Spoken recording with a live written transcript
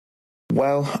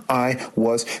Well, I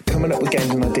was coming up with games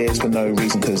and ideas for no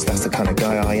reason, because that's the kind of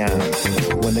guy I am.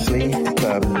 When the Glee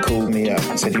Club called me up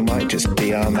and said you might just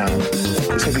be our man.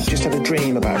 They said we just had a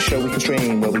dream about a show we can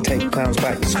stream where we take clowns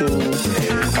back to school.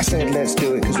 I said let's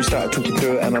do it because we started talking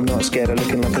through it and I'm not scared of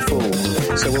looking like a fool.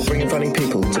 So we'll bring in funny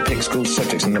people to pick school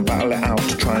subjects and then battle it out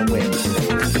to try and win.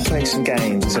 We play some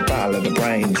games, it's a battle of the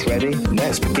brains. Ready?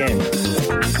 Let's begin.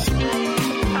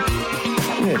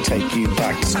 I'm going to take you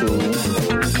back to school.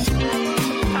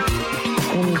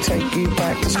 I'm going to take you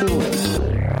back to school.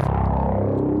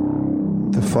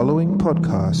 The following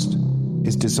podcast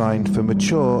is designed for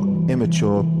mature,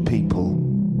 immature people.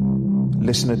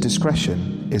 Listener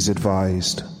discretion is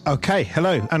advised. Okay,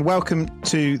 hello and welcome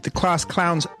to the Class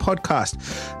Clowns podcast.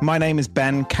 My name is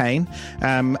Ben Kane,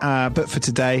 but for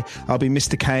today I'll be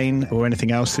Mr. Kane or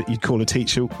anything else that you'd call a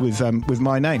teacher with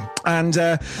my name. And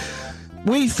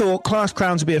we thought Class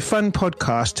Clowns would be a fun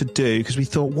podcast to do because we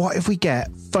thought, what if we get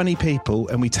funny people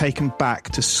and we take them back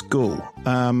to school?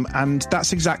 And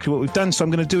that's exactly what we've done. So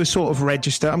I'm going to do a sort of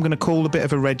register. I'm going to call a bit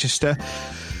of a register.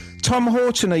 Tom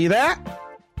Horton, are you there?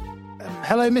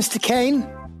 Hello, Mr. Kane.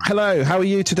 Hello, how are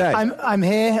you today? I'm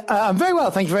here. I'm very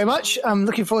well, thank you very much. I'm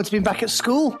looking forward to being back at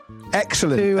school.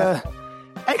 Excellent. To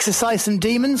exercise some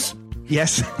demons.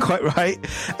 Yes, quite right.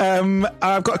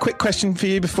 I've got a quick question for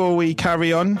you before we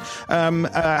carry on.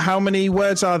 How many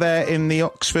words are there in the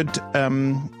Oxford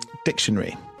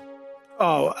Dictionary?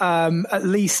 At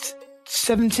least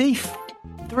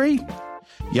 73.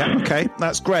 Yeah, okay,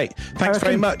 that's great. Thanks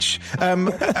very much.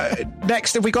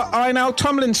 Next, have we got Einal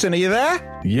Tomlinson? Are you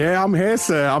there? Yeah, I'm here,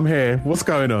 sir. I'm here. What's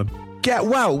going on? Yeah,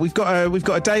 well, we've got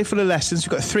a day full of lessons.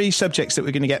 We've got 3 subjects that we're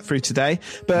going to get through today.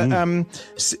 But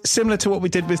similar to what we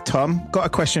did with Tom, got a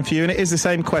question for you, and it is the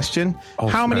same question.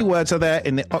 How many words are there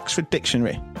in the Oxford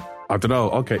Dictionary? I don't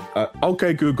know. Okay,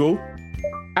 okay, Google.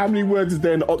 How many words is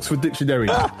there in the Oxford Dictionary?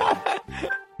 That's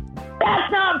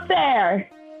not fair.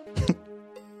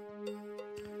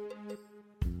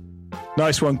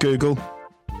 Nice one, Google.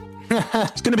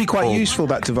 It's going to be quite useful,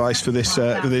 that device, for this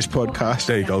podcast.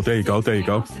 There you go.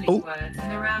 Words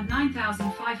and around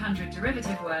 9,500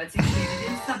 derivative words included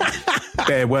in subjects.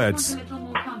 Bare words.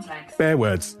 Bare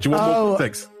words. Do you want more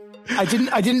context? I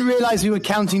didn't realise we were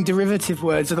counting derivative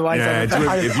words. Otherwise, if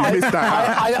you missed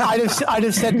that, I'd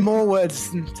have said more words.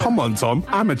 Come on, Tom.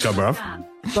 Amateur, bruv.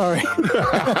 Sorry.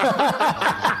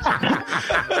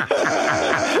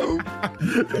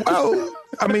 Well,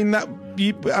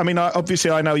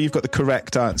 obviously I know you've got the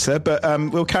correct answer, but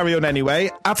we'll carry on anyway.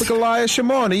 Abigail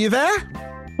Shimon, are you there?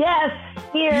 Yes,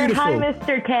 here. Beautiful. Hi,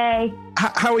 Mr. K.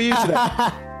 How are you today?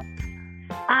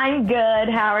 I'm good.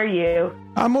 How are you?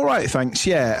 I'm all right, thanks.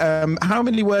 Yeah. How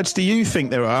many words do you think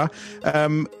there are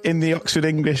in the Oxford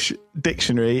English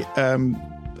Dictionary?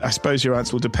 I suppose your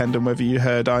answer will depend on whether you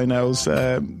heard Einal's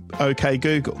OK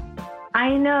Google.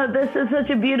 I know, this is such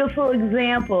a beautiful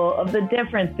example of the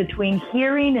difference between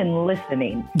hearing and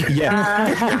listening.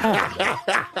 Yeah.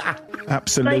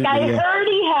 Absolutely. Like, I heard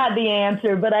he had the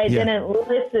answer, but I didn't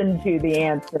listen to the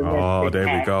answer. Oh, there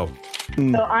we go.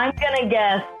 So I'm going to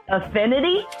guess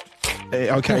affinity.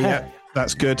 Okay, yeah,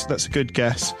 that's good. That's a good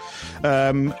guess.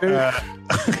 I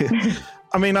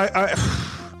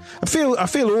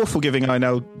feel awful giving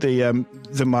Einal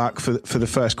the mark for the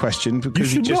first question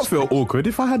because you should not feel awkward.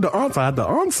 If I had the answer, I had the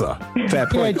answer. Fair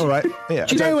point. All right. Yeah.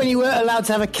 Do you know when you weren't allowed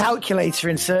to have a calculator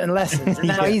in certain lessons? And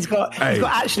now he's got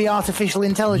actually artificial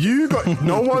intelligence.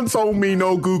 No one told me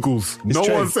no Googles. No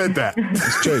one said that.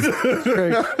 It's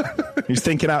true. He's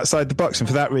thinking outside the box, and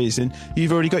for that reason,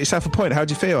 you've already got yourself a point. How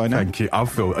do you feel? Thank you. I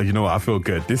feel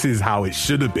good. This is how it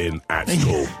should have been at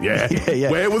school. Yeah.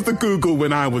 Where was the Google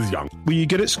when I was young? Were you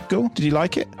good at school? Did you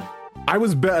like it? I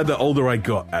was better the older I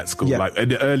got at school. Yeah. Like in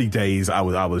the early days, I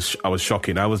was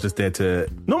shocking. I was just there to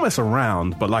not mess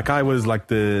around, but like I was like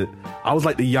the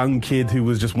young kid who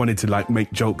was just wanted to like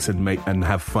make jokes and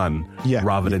have fun,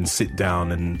 rather than sit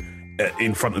down and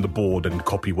in front of the board and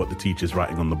copy what the teacher's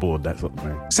writing on the board. That sort of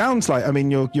thing. Sounds like,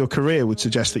 your career would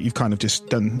suggest that you've kind of just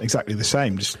done exactly the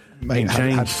same. Just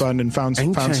had fun and found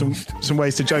some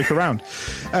ways to joke around.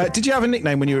 Did you have a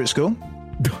nickname when you were at school?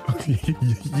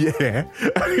 Yeah.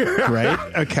 Great.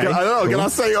 Okay. I don't know. Cool. Can I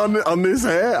say on this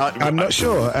here? I'm not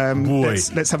sure.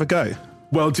 Let's have a go.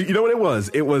 Well, do you know what it was?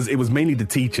 It was mainly the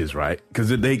teachers, right?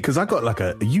 Because I got like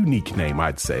a unique name,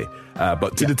 I'd say.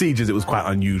 But to the teachers, it was quite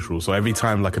unusual. So every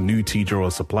time like a new teacher or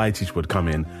a supply teacher would come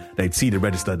in, they'd see the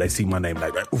register, they'd see my name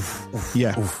like oof, oof,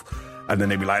 oof. And then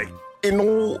they'd be like,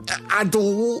 anal,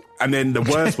 adult. And then the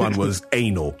worst one was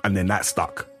anal. And then that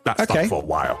stuck. That stuck for a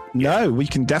while. No, we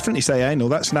can definitely say anal.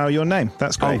 That's now your name.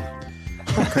 That's great.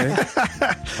 Okay.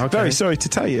 Very sorry to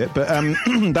tell you, but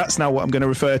that's now what I'm going to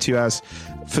refer to you as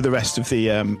for the rest of the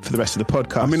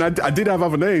podcast. I mean, I did have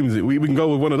other names. We can go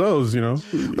with one of those, you know.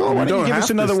 Oh, why don't you give us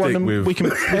another one and we can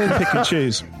pick and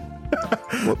choose?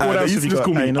 What else they have used to you just got?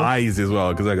 call me Anal? Eyes as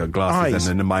well because I got glasses, Eyes.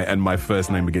 and then my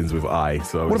first name begins with I.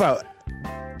 So What about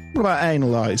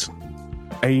anal eyes?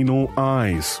 Anal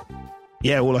Eyes?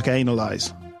 Yeah, all like anal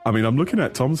eyes. I mean, I'm looking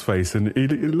at Tom's face, and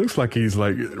it looks like he's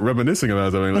like reminiscing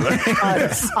about something.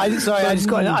 I just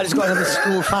got another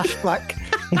school flashback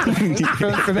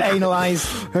from Anal Eyes.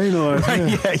 Anal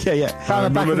Eyes. Yeah. Found the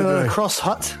back of remember a the little day. cross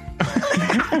hut.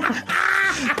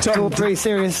 Tom, All pretty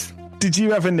serious. did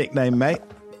you have a nickname, mate?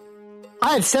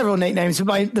 I had several nicknames,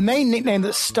 but the main nickname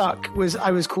that stuck was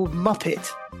I was called Muppet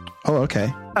Oh, okay.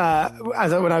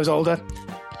 when I was older.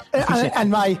 And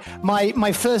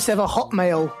my first ever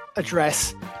Hotmail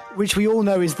address, which we all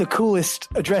know is the coolest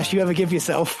address you ever give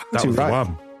yourself, That was the Right.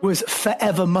 one. was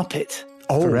Forever Muppet.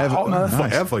 Oh, forever. Hotmail.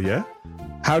 Nice. Forever, yeah.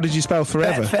 How did you spell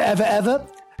forever? Forever ever.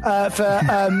 For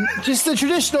just the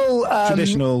traditional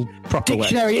Traditional proper way.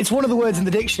 dictionary. It's one of the words in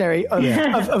the dictionary,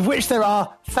 of which there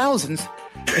are thousands.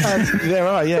 There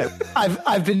are, yeah.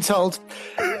 I've been told.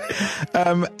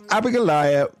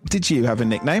 Abigail, did you have a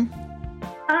nickname?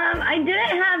 I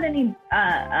didn't have any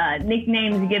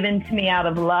nicknames given to me out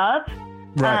of love.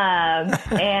 Right.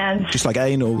 And Just like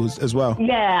anal as well.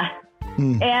 yeah.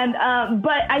 And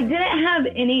but I didn't have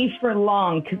any for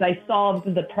long because I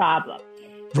solved the problem.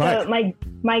 Right. So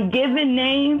my given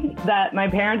name that my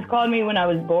parents called me when I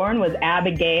was born was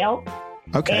Abigail.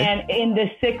 Okay. And in the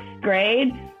 6th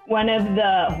grade, one of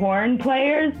the horn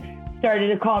players started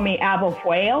to call me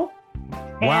Abigail.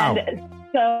 Wow. And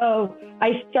so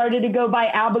I started to go by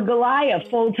Abigail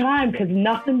full time because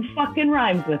nothing fucking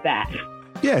rhymes with that.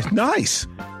 Yeah, nice.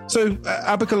 So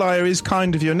Abigail is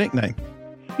kind of your nickname.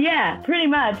 Yeah, pretty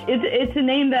much. It's a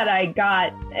name that I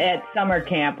got at summer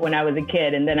camp when I was a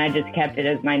kid, and then I just kept it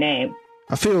as my name.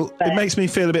 It makes me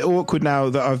feel a bit awkward now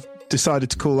that I've decided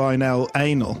to call Einel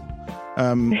anal.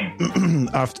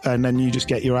 And then you just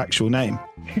get your actual name.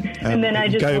 And then I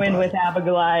just win with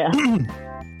Abigail.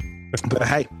 But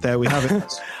hey, there we have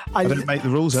it. I don't make the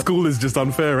rules up. School is just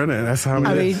unfair, isn't it? That's how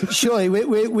I it mean, is. surely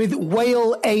with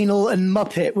whale, anal, and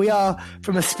Muppet, we are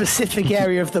from a specific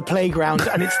area of the playground,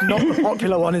 and it's not the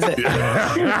popular one, is it?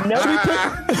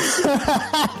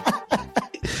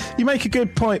 You make a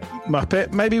good point,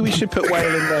 Muppet. Maybe we should put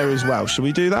whale in there as well. Should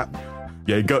we do that?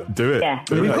 Yeah, do it. Yeah,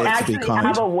 Do we We've it. got to actually be kind.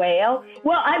 have a whale.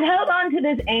 Well, I've held on to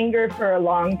this anger for a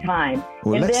long time.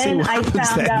 Well, and let's see then what I happens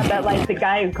found then. out that like the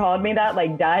guy who called me that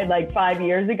like died like 5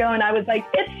 years ago, and I was like,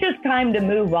 it's just time to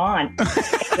move on.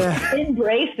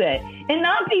 Embrace it and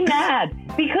not be mad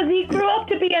because he grew up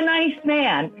to be a nice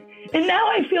man. And now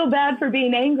I feel bad for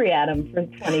being angry at him for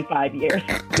 25 years.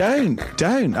 Don't.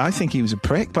 I think he was a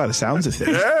prick by the sounds of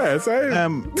things. Yeah,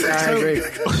 same. I agree.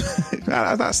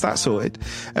 That's that sorted.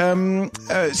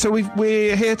 So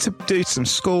we're here to do some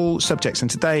school subjects,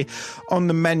 and today on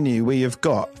the menu we have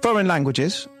got foreign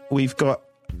languages, we've got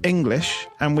English,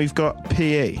 and we've got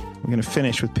PE. We're going to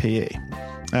finish with PE.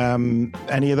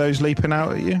 Any of those leaping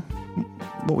out at you?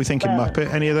 What we thinking,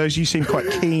 Muppet? Any of those? You seem quite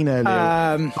keen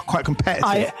earlier, quite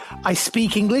competitive. I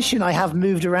speak English and I have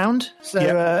moved around,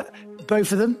 so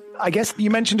both of them, I guess. You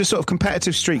mentioned a sort of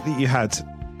competitive streak that you had.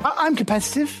 I'm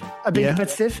competitive. I've been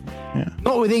competitive. Yeah.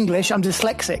 Not with English. I'm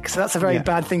dyslexic, so that's a very Yeah.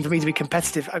 bad thing for me to be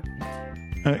competitive. I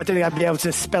don't think I'd be able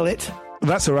to spell it.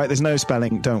 That's all right. There's no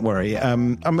spelling. Don't worry.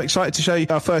 I'm excited to show you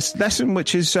our first lesson,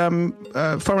 which is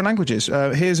foreign languages.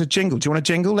 Here's a jingle. Do you want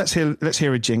a jingle? Let's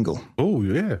hear a jingle. Oh,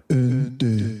 yeah. 1,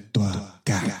 2, 3,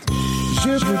 4.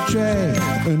 Je voudrais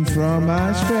un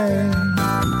fromage frais,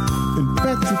 une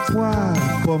petite poire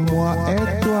pour moi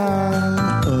et toi,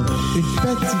 une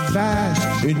petite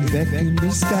vache, une bec, une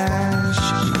moustache.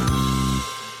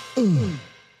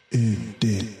 1, 2,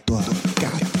 3,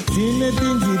 4.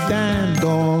 Zinedine Zidane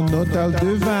dans l'hôtel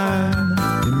de Vannes,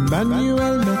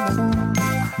 Emmanuel Macron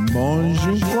mange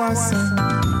un croissant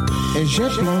et j'ai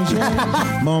plongé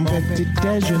mon petit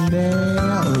déjeuner.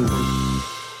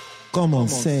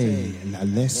 Commencer la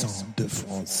leçon de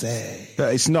français.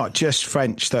 But it's not just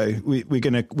French, though. We're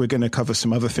gonna cover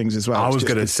some other things as well. I It's was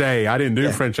just going to say, I didn't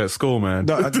do French at school, man.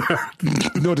 No,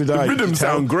 nor did I. The you rhythm can tell.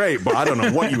 sound great, but I don't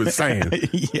know what you were saying.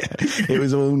 Yeah, it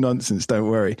was all nonsense. Don't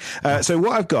worry. So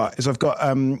what I've got is I've got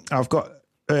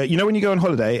you know when you go on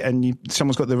holiday and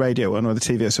someone's got the radio on or the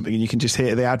TV or something and you can just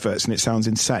hear the adverts and it sounds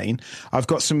insane? I've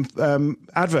got some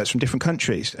adverts from different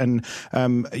countries, and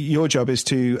your job is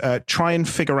to try and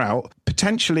figure out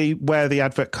potentially where the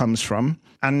advert comes from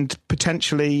and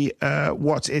potentially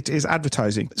what it is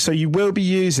advertising. So you will be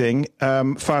using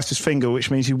Fastest Finger,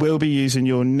 which means you will be using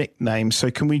your nickname.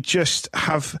 So can we just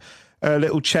have a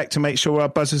little check to make sure our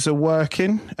buzzers are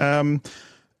working?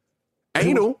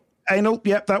 Anal,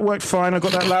 yep, that worked fine. I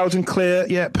got that loud and clear.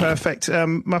 Yeah, perfect.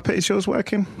 Muppet, is yours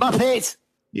working? Muppet!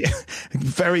 Yeah,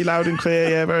 very loud and clear.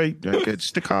 Yeah, very good.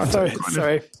 Staccato.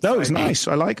 Sorry. No, it was nice.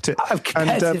 I liked it. Of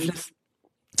competitiveness.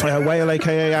 And Whale,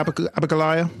 a.k.a.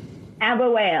 Abigail.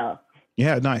 Abba whale.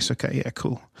 Yeah, nice. Okay, yeah,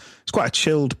 cool. It's quite a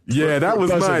chilled. Yeah, that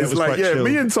was buzzer. nice. It was Like, quite yeah, chilled.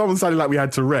 me and Tom sounded like we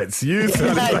had Tourette's. You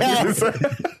sounded like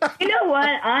You know what?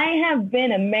 I have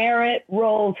been a merit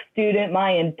roll student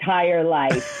my entire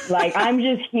life. Like, I'm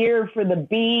just here for the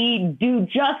B, do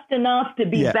just enough to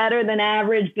be better than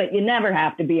average, but you never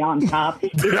have to be on top.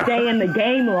 You stay in the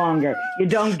game longer. You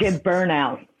don't get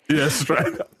burnout. Yes,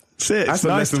 right. That's a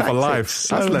nice lesson for tactics. life.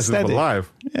 So That's a lesson steady. for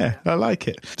life. Yeah, I like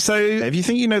it. So if you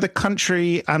think you know the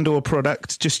country and or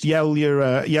product, just yell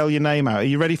your name out. Are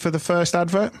you ready for the first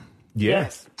advert?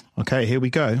 Yes. Okay, here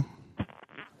we go.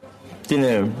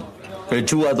 Tiene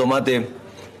lechuga, tomate,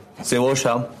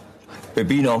 cebolla,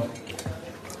 pepino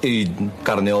y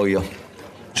carne, obvio.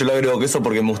 Yo le agrego queso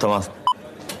porque me gusta más.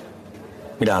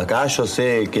 Mira, acá yo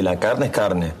sé que la carne es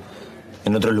carne.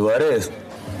 En otros lugares...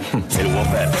 El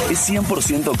Whopper es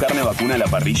 100% carne vacuna a la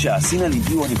parrilla, sin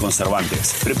aditivos ni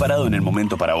conservantes, preparado en el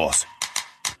momento para vos.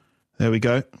 There we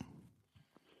go.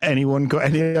 Anyone got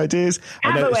any ideas?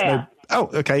 Oh,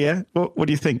 okay, yeah. What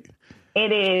do you think?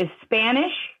 It is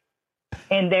Spanish,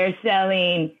 and they're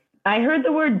selling... I heard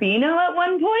the word Beano at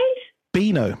one point.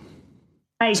 Beano.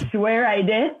 I swear I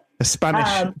did. A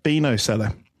Spanish Beano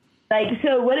seller. Like,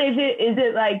 so what is it? Is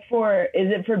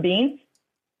it for beans?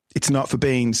 It's not for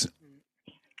beans.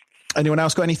 Anyone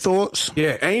else got any thoughts?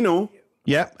 Yeah, anal.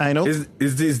 Yeah, anal.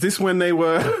 Is this when they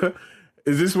were?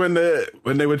 Is this when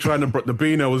they were trying to? The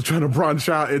Beano was trying to branch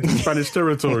out into Spanish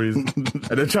territories, and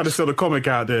they're trying to sell the comic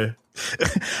out there.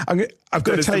 I've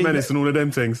got to tell you, Menace and all of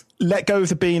them things. Let go of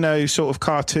the Beano sort of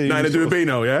cartoon. Nothing to do with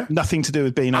Beano, yeah. Nothing to do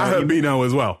with Beano. I heard Beano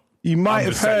as well. You might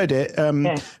have heard it,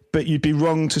 but you'd be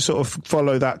wrong to sort of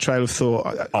follow that trail of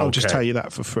thought. I'll just tell you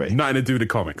that for free. Nothing to do with the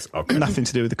comics. Okay. Nothing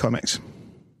to do with the comics.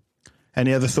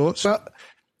 Any other thoughts? Well,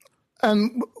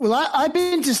 I've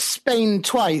been to Spain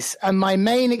twice, and my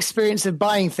main experience of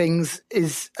buying things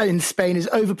in Spain is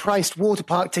overpriced water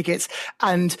park tickets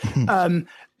and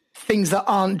things that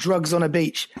aren't drugs on a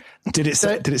beach. Did it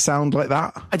sound like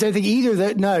that? I don't think either of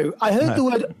that. No, I heard the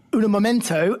word un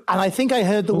momento, and I think I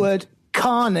heard the word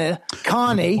carne.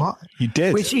 What? You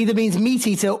did? Which either means meat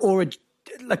eater or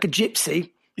like a gypsy.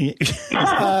 Good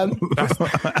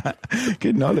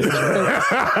knowledge.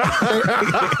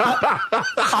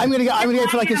 I'm gonna go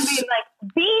for like a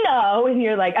Beano, and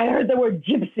you're like, I heard the word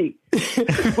gypsy.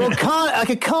 Well, like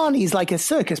a carny is like a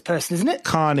circus person, isn't it?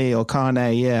 Carny or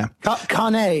carne, yeah.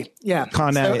 Carne, yeah.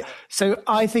 Carne. So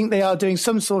I think they are doing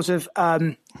some sort of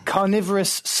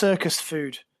carnivorous circus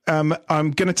food. I'm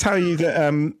going to tell you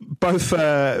that both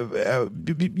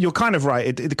you're kind of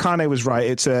right. The carne was right.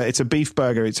 It's a beef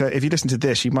burger. If you listen to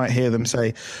this, you might hear them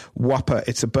say Whopper.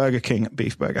 It's a Burger King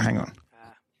beef burger. Hang on.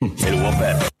 El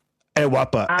Whopper. El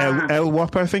Whopper. El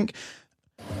Whopper, I think.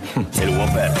 El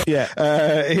Whopper. Yeah.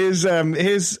 Here's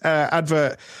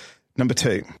advert number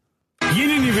 2.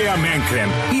 Yeni Nivea Men Krem.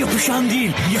 Yapışan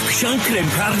değil, yakışan krem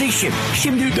kardeşim.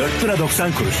 Şimdi 4 lira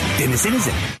 90 kuruş.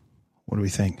 Denesenize. What do we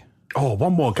think? Oh,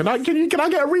 one more. Can I get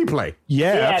a replay?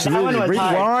 Yeah, absolutely. That one was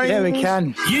hard. Yeah, we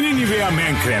can. Yeni Nivea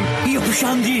Men Krem.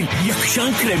 Yapışan değil,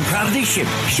 yakışan krem kardeşim.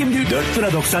 Şimdi 4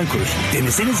 lira 90 kuruş.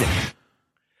 Denesenize.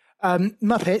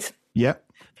 Muppet. Yeah.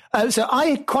 So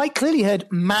I quite clearly heard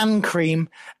man cream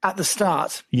at the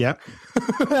start. Yeah.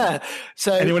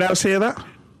 So Anyone else hear that?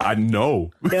 I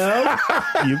know. No.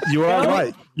 You are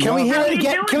right. Can we hear it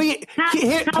again? Can we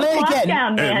play it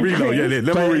again? Hey, reload. Yeah,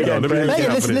 let me reload. Let me Play it.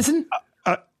 reload. Listen.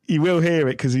 You will hear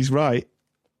it because he's right.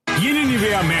 Yeni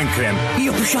Nivea Men Krem.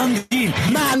 Yapışan değil,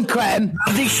 Man cream.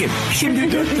 kardeşim.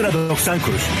 Şimdi 4 lira 90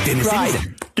 kuruş. Denesenize.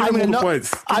 Right. Give I'm him all going the points.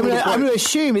 to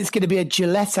assume it's going to be a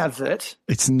Gillette advert.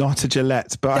 It's not a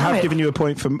Gillette, but I Damn have it. given you a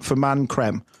point for man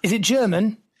creme. Is it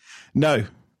German? No.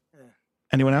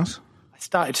 Anyone else? I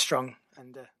started strong.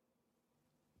 And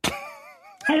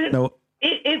No.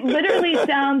 It literally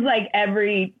sounds like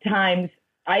every time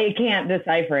I can't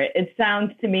decipher it. It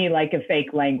sounds to me like a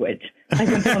fake language. Like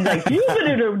it sounds like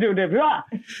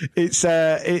It's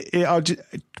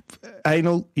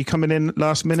Anal, you coming in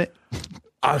last minute?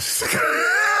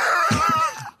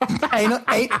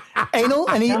 Anal?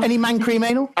 Any man cream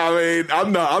anal? I mean,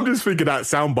 I'm just thinking that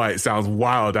soundbite sounds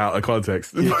wild out of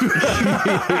context. Man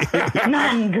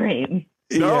cream.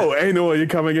 No, anal, you're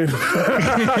coming in at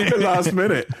the last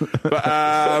minute. But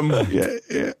I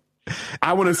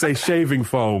want to say shaving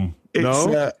foam.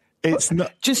 It's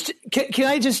not. Just can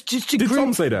I just Did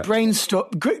Tom say that? brainstorm?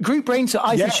 Group brainstorm.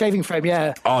 I said shaving foam.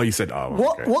 Yeah. Oh, you said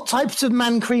What types of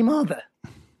man cream are there?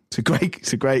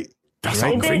 It's a great. That's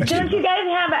what I'm Don't thinking. you guys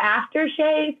have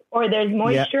aftershave or there's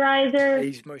moisturizer? I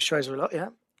use moisturizer a lot. Yeah.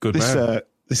 Good man.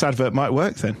 This advert might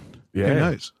work then. Yeah. Who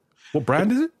knows? What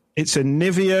brand is it? It's a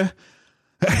Nivea.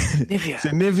 Nivea. It's a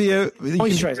Nivea.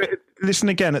 Moisturizer. Listen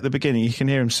again at the beginning. You can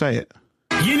hear him say it.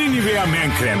 Yeni Nivea Man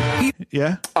Krem.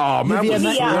 Yeah. Oh, man, Nivea was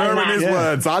Man- slurring his Yeah.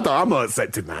 words. I'm not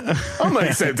accepting that. I'm not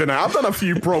accepting that. I've done a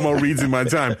few promo reads in my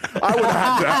time.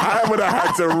 I would have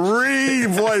had to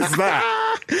re-voice that.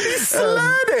 He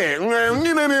slurred it.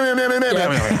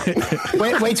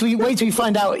 Wait till we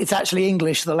find out it's actually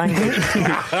English, the language.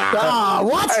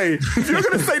 What? Hey, if you're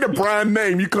going to say the brand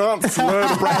name, you can't slur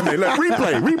the brand name. Look,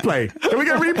 replay. Can we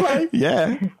get replay?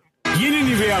 Yeah. Yeni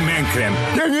Nivea Man Krem.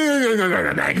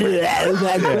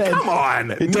 Come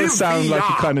on. It does sound like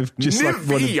a kind of just like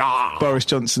one Nivea. of Boris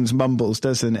Johnson's mumbles,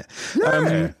 doesn't it?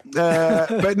 Yeah.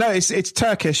 But no, it's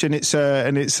Turkish and it's so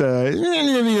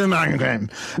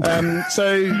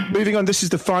moving on. This is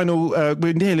the final.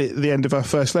 We're nearly at the end of our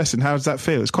first lesson. How does that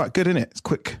feel? It's quite good, isn't it? It's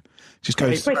quick. Just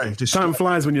goes through. Just Time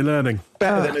flies when you're learning.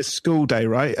 better than a school day,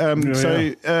 right?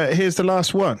 So here's the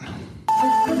last one.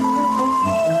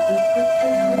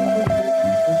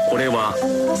 これは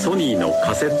ソニーの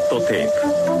カセットテープ。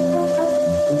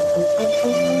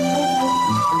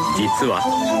実は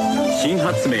新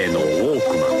発明のウォーク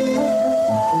マン。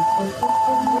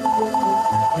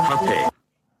さて。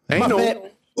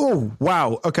 Muppet. Oh,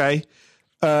 wow. Okay.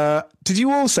 Did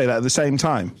you all say that at the same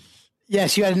time?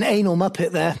 Yes, you had an anal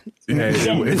Muppet there. Yeah,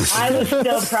 I was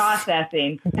still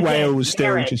processing. Whale was still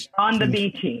Garrett just on the B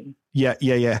team. Yeah.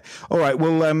 All right.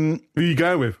 Well, who you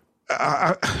going with?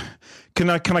 can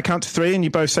I count to three and you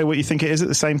both say what you think it is at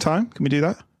the same time? Can we do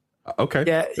that? Okay.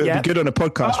 Yeah, It'd be good on a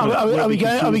podcast. Are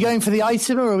we going for the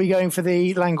item or are we going for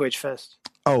the language first?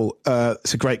 Oh,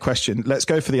 it's a great question. Let's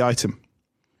go for the item.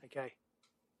 Okay.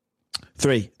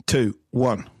 3, 2,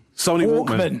 1. Sony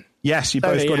Walkman. Yes, you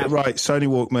both got it right. Sony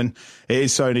Walkman. It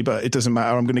is Sony, but it doesn't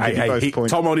matter. I'm going to give you both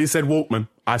points. Tom already said Walkman.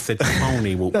 I said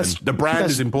Sony Walkman. The brand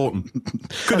is important.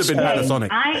 Could have been Panasonic.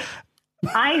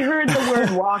 I heard the word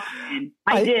Walkman.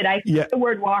 I did. I heard the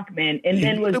word Walkman, and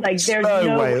then was like, "There's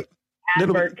no way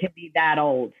advert can be that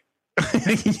old."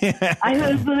 I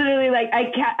was literally like, "I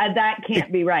can't. That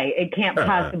can't be right. It can't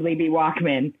possibly be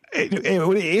Walkman." It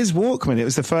is Walkman. It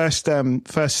was the first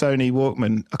Sony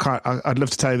Walkman. I'd love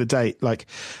to tell you the date. Like,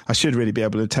 I should really be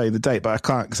able to tell you the date, but I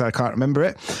can't because I can't remember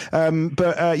it.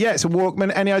 But it's a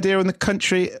Walkman. Any idea on the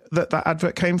country that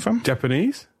advert came from?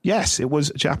 Japanese? Yes, it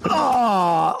was Japanese.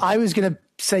 Oh, I was going to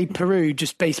say Peru,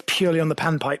 just based purely on the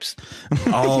panpipes.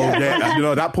 Oh,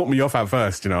 yeah. That put me off at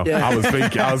first. Yeah. I was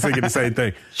thinking the same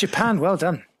thing. Japan, well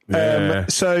done. Yeah. They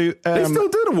still do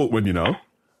the Walkman,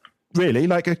 Really?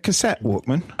 Like a cassette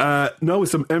Walkman? No,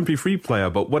 it's an MP3 player,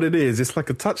 but what it is, it's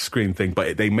like a touchscreen thing,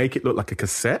 but they make it look like a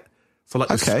cassette. So like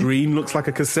the screen looks like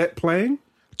a cassette playing.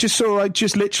 Just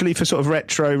literally for sort of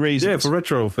retro reasons. Yeah, for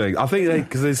retro thing. I think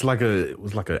because it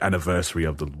was like an anniversary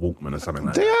of the Walkman or something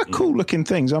like that. They are cool looking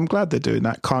things. I'm glad they're doing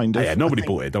that kind of. Yeah, nobody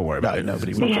bought it. Don't worry about it.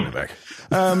 Nobody will come back.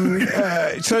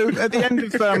 So at the end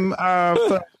of our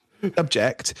first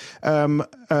subject,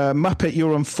 Muppet,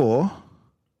 you're on 4.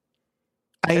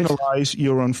 Analyze,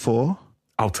 you're on 4.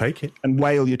 I'll take it. And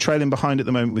Whale, you're trailing behind at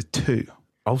the moment with 2.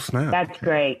 Oh, snap. That's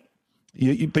great.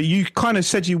 But you kind of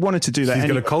said you wanted to do that. She's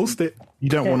going to coast it. You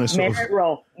don't want to sort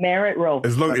merit roll.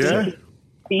 As long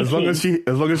as she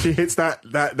hits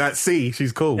that C,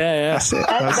 she's cool. Yeah. That's it.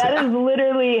 That is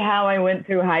literally how I went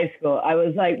through high school. I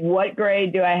was like, what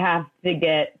grade do I have to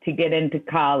get into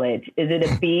college? Is it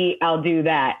a B? I'll do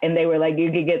that. And they were like,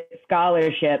 you could get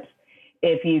scholarships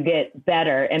if you get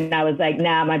better. And I was like,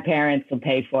 nah, my parents will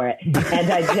pay for it. And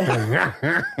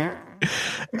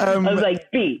I was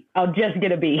like, B. I'll just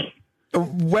get a B.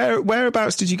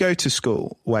 Whereabouts did you go to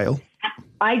school, Whale?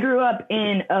 I grew up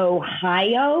in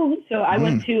Ohio, so I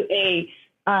went to a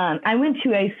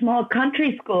small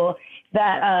country school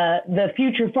that the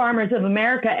Future Farmers of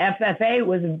America FFA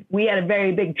we had a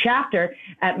very big chapter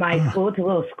at my school. It's a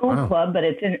little school club, but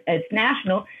it's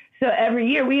national. So every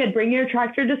year we had bring your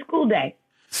tractor to school day.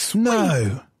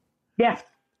 No. Yeah.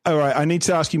 All right, I need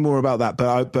to ask you more about that, but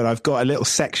I've got a little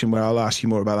section where I'll ask you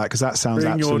more about that because that sounds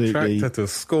Bring absolutely. your tractor to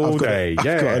school day. I've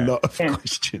got a lot of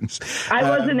questions. I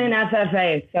wasn't in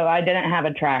FFA, so I didn't have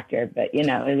a tractor, but it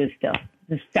was still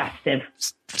festive.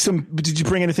 Did you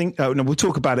bring anything? Oh no, we'll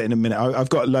talk about it in a minute. I've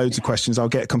got loads of questions. I'll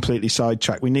get completely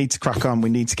sidetracked. We need to crack on. We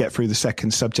need to get through the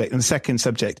second subject, and the second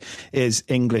subject is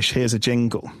English. Here's a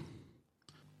jingle.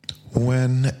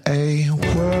 When a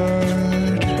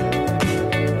word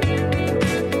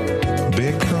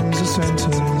becomes a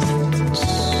sentence,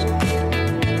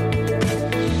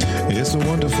 it's a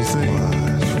wonderful thing.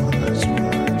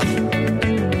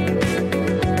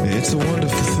 It's a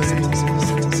wonderful thing.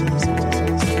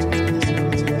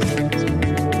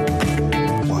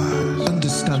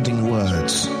 Understanding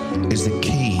words is the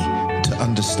key to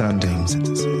understanding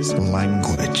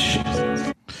language.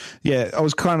 Yeah, I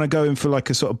was kind of going for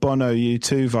like a sort of Bono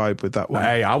U2 vibe with that one.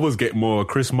 Hey, I was getting more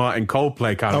Chris Martin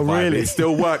Coldplay kind of vibe. Really? It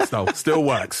still works though. Still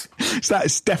works. So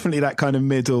that's definitely that kind of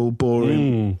middle,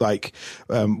 boring, like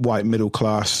white middle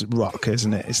class rock,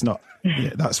 isn't it? It's not.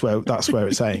 Yeah, that's where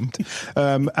it's aimed,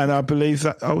 and I believe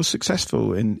that I was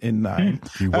successful in that.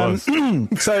 You was.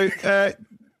 So,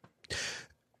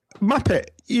 Muppet,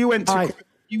 you went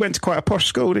to quite a posh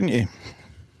school, didn't you?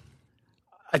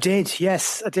 I did.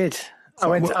 Yes, I did. I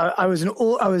was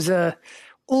a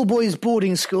all boys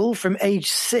boarding school from age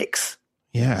 6.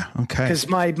 Yeah. Okay. Because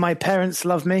my parents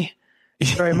love me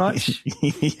very much.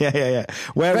 Yeah.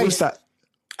 Where was that?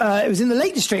 It was in the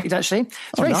Lake District, actually.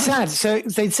 It's very sad. So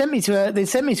they'd sent me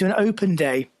to an open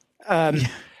day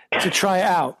to try it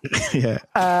out. Yeah.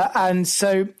 And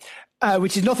so,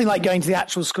 which is nothing like going to the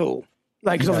actual school.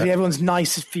 Like, because obviously everyone's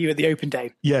nice for you at the open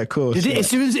day. Yeah, of course. It's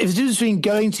the difference between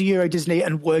going to Euro Disney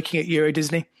and working at Euro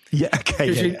Disney. Yeah,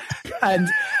 okay. And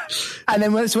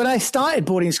then when I started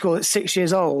boarding school at 6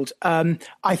 years old,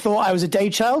 I thought I was a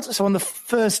day child. So on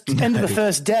the end of the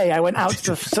first day, I went out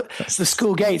to the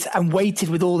school gates and waited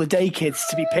with all the day kids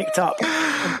to be picked up.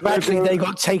 And gradually, they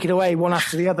got taken away one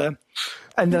after the other,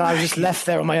 and then I was just left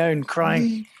there on my own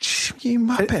crying. You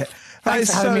Muppet. That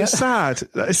is so sad.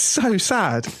 That is so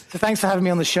sad. So thanks for having me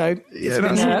on the show. Yeah,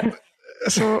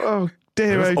 that's oh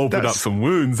dear. It's opened up some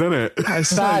wounds, isn't it? That's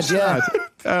sad, so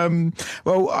sad.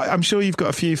 Well, I'm sure you've got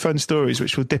a few fun stories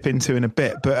which we'll dip into in a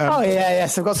bit. But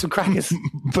yes, I've got some crackers.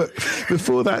 But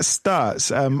before that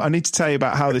starts, I need to tell you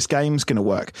about how this game's going to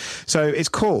work. So it's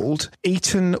called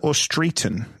Eton or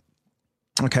Streeton.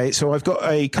 Okay, so I've got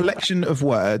a collection of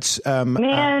words.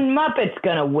 Muppet's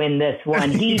going to win this one.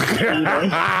 He's cheating.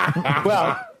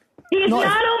 Well, he's not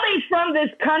only from this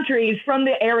country, he's from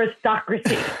the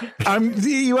aristocracy. I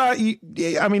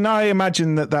mean, I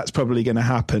imagine that's probably going to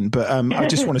happen, but I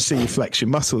just want to see you flex your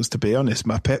muscles, to be honest,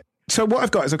 Muppet. So what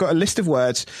I've got is I've got a list of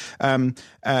words. Some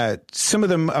of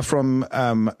them are from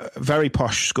very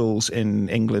posh schools in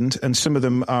England, and some of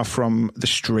them are from the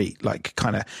street, like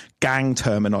kind of gang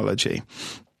terminology.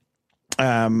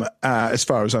 As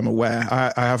far as I'm aware,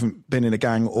 I haven't been in a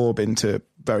gang or been to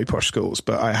very posh schools,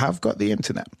 but I have got the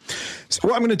internet. So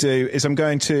what I'm going to do is I'm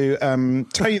going to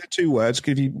tell you the two words.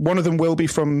 Give you one of them will be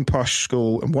from posh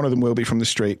school, and one of them will be from the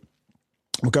street.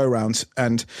 We'll go around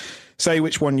and say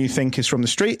which one you think is from the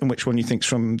street and which one you think is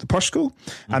from the posh school,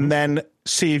 and then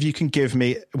see if you can give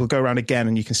me, we'll go around again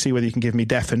and you can see whether you can give me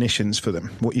definitions for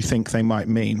them, what you think they might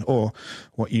mean or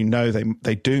what you know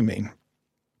they do mean.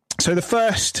 So the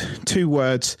first two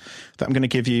words that I'm going to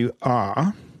give you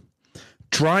are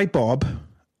dry bob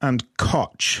and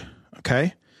cotch,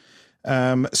 okay?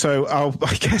 So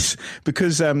I guess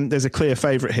because there's a clear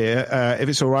favourite here, if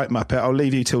it's all right, Muppet, I'll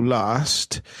leave you till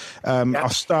last. I'll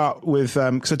start with,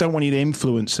 because I don't want you to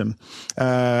influence them.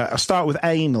 I'll start with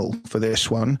anal for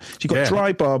this one. So you've got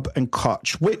dry bob and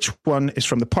cotch. Which one is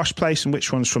from the posh place and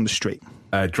which one's from the street?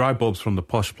 Dry bob's from the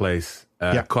posh place.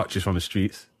 Cotch is from the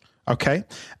streets. Okay.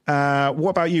 What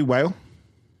about you, Whale?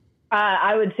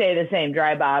 I would say the same.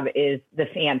 Dry bob is the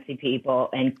fancy people,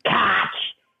 and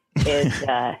cotch is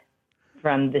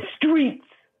from the streets.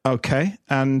 Okay,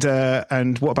 and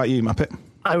what about you, Muppet?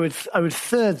 I would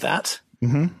third that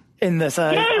in that.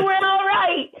 Hey, we're all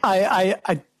right. I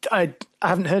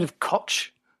haven't heard of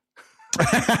cotch. We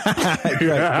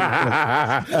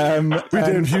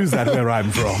don't use that where I'm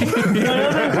from.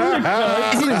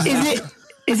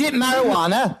 Is it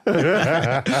marijuana?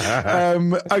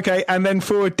 Okay, and then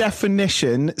for a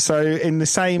definition, so in the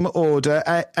same order,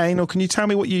 Anal, can you tell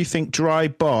me what you think dry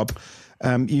bob?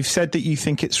 You've said that you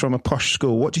think it's from a posh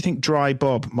school. What do you think dry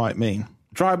bob might mean?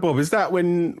 Dry bob, is that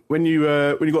when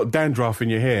you got dandruff in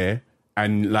your hair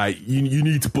and like you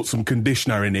need to put some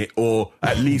conditioner in it or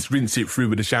at least rinse it through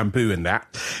with a shampoo and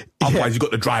that? Otherwise you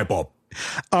got the dry bob.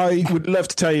 I would love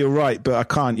to tell you you're right, but I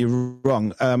can't. You're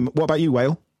wrong. What about you,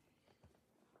 Whale?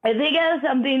 I think it has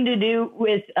something to do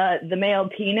with the male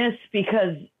penis,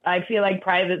 because I feel like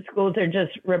private schools are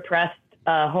just repressed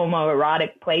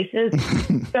homoerotic places.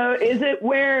 So is it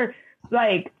where,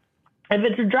 like, if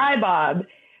it's a dry bob, is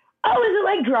it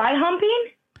like dry humping?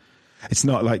 It's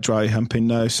not like dry humping,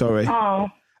 no, sorry. Oh.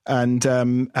 And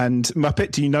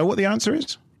Muppet, do you know what the answer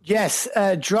is? Yes,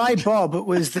 Dry Bob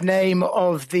was the name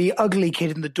of the ugly kid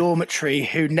in the dormitory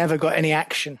who never got any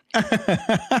action.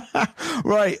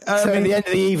 Right. So at the end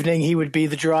of the evening, he would be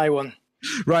the dry one.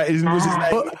 Right. Was his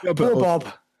name Poor Bob.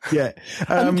 Yeah.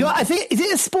 I think, is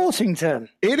it a sporting term?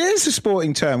 It is a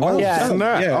sporting term. Well, yeah.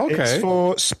 Okay. It's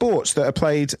for sports that are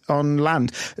played on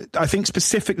land. I think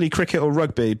specifically cricket or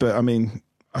rugby, but I mean,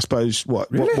 I suppose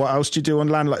what else do you do on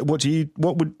land? Like, what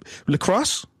would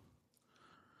lacrosse?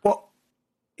 What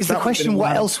is the question?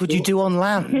 What else would you do on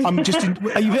land? I'm just.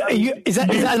 Is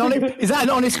that an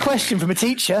honest question from a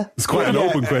teacher? It's quite an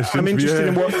open question. I'm interested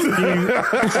in what you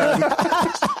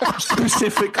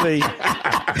specifically.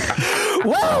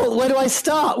 Well, where do I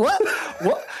start?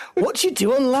 What do you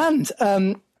do on land?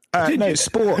 No,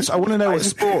 sports. I want to know what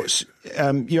sports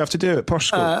you have to do at Posh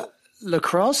School.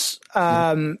 Lacrosse,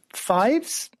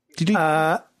 fives. Did you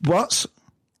what?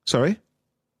 Sorry?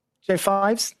 J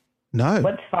fives? No.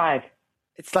 What's five?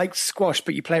 It's like squash,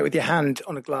 but you play it with your hand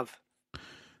on a glove.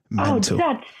 Mental. Oh,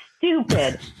 that's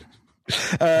stupid.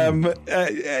 It's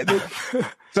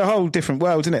a whole different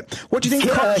world, isn't it? What do you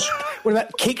think? What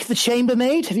about Kick the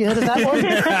Chambermaid? Have you heard of that one?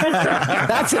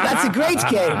 That's a great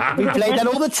game. We play that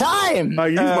all the time. I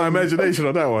use my imagination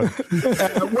on that one.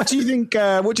 What do you think?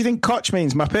 What do you think Koch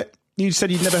means, Muppet? You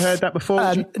said you'd never heard that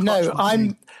before. No,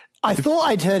 I thought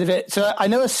I'd heard of it. So I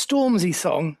know a Stormzy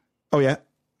song. Oh yeah,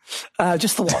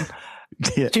 just the one.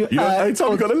 Yeah. I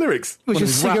told you got the lyrics. Which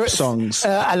is rap cigarette songs.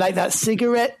 I like that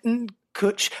cigarette and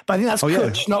Kutch, but I think that's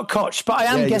Kutch, not Koch. But I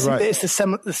am guessing that it's the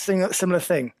similar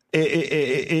thing.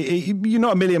 You're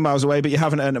not a million miles away, but you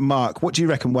haven't earned a mark. What do you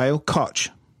reckon, Whale? Koch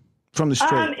from the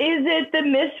street. Is it the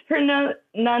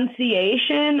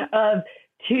mispronunciation of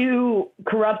two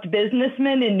corrupt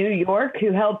businessmen in New York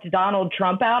who helped Donald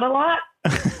Trump out a lot?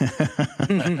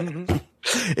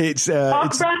 It's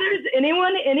Koch brothers.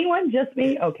 Anyone? Just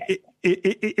me? Okay.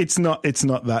 It's not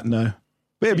that. No,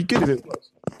 but it'd be good if it was,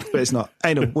 but it's not.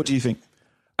 Anal, what do you think?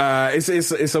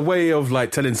 It's a way of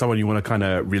like telling someone you want to kind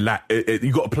of relax.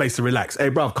 You got a place to relax. Hey,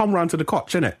 bruv, come round to the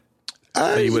Koch, innit?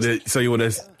 So you want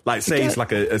to like say it's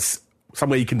like a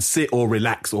somewhere you can sit or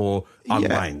relax or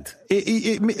unwind.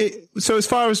 So as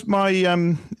far as my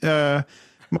my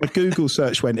Google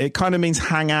search went, it kind of means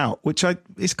hang out, which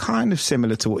is kind of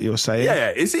similar to what you're saying.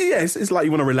 It's like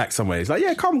you want to relax somewhere. It's like,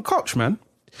 yeah, come Koch, man.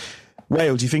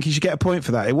 Whale, do you think he should get a point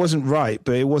for that? It wasn't right,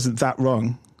 but it wasn't that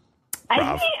wrong.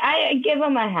 I think I give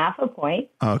him a half a point.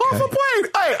 Okay. Half a point?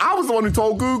 Hey, I was the one who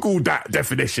told Google that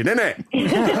definition, innit?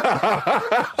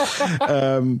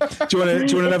 Do you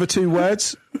want another two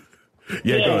words?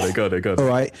 Yeah, yes. Go on. All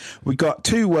right. We got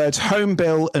two words, home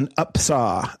bill and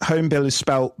upsar. Home bill is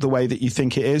spelt the way that you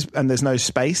think it is, and there's no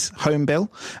space, home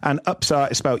bill. And upsar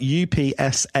is spelt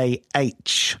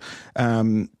UPSAH.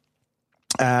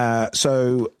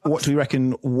 So what do we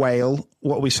reckon, Whale?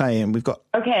 What are we saying? We've got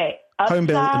home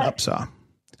bill and upsar.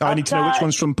 I need to know which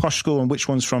one's from Posh School and which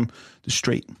one's from the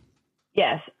street.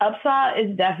 Yes, upsar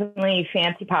is definitely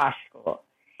fancy Posh School.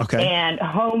 Okay. And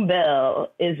home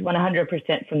bill is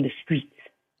 100% from the streets.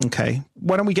 Okay.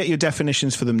 Why don't we get your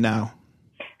definitions for them now?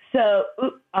 So,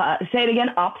 say it again,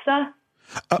 upsar?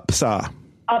 Upsar.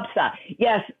 Upsar.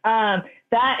 Yes.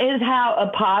 That is how a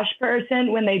posh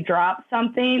person, when they drop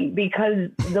something,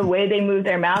 because the way they move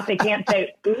their mouth, they can't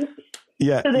say oops.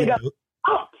 Yeah. So they go,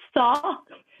 upsar.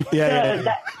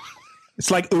 Yeah. It's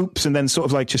like oops, and then sort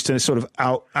of like just a sort of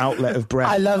outlet of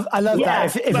breath. I love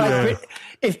that.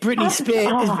 If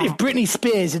Britney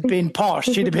Spears had been posh,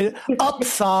 she'd have been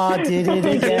upside, did it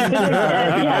again.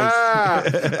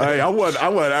 Hey, I want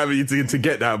Abby to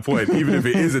get that point, even if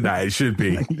it isn't that, it should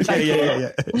be.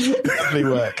 Yeah. Lovely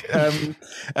work.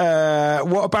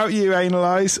 What about you,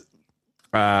 Analyze?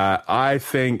 I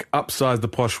think upside is the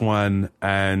posh one,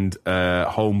 and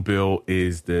home bill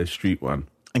is the street one.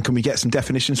 And can we get some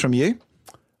definitions from you?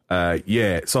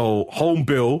 Yeah. So home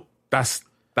bill, that's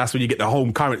when you get the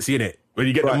home currency in it. When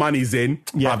you get the monies in,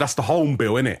 that's the home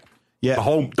bill, innit? Yeah. The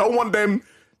home. Don't want them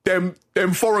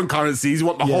foreign currencies. You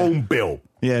want the home bill.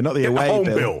 Yeah, not the away home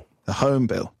bill. The home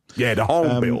bill. Yeah, the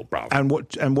home bill, bro. And what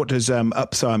does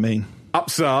upsar mean?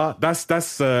 Upsar,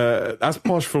 that's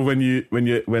posh for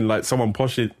when like someone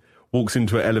posh it. walks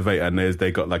into an elevator and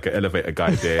they got like an elevator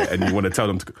guy there, and you want to tell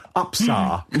them to go up,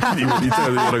 sir. you tell them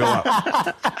you want to go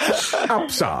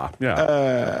up, sir. Yeah,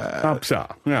 up, sir.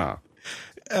 Yeah.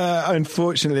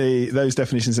 Unfortunately, those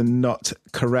definitions are not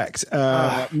correct.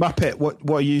 Muppet,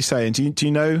 what are you saying? Do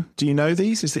you know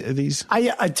these? Are these? To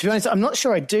be honest, I'm not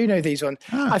sure I do know these ones.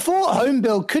 I thought home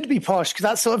bill could be posh because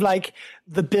that's sort of like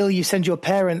the bill you send your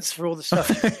parents for all the stuff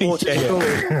you bought at school.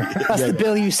 That's the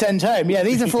bill you send home. Yeah,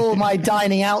 these are for all my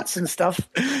dining outs and stuff.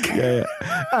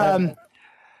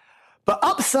 But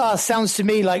upstart sounds to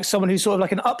me like someone who's sort of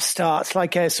like an upstart,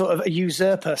 like a sort of a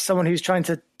usurper, someone who's trying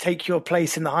to take your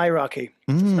place in the hierarchy.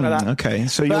 Like that. Okay,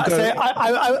 so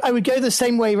I would go the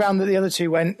same way around that the other two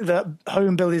went. The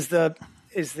home bill is the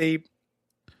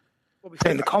what we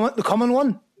saying, the common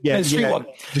one. Yeah, the street one.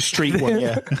 The street one.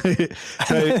 Yeah.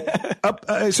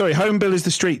 So, home bill is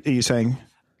the street. Are you saying?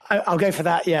 I'll go for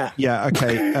that. Yeah. Yeah.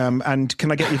 Okay. And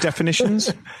can I get your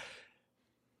definitions?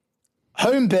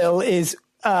 Home bill is.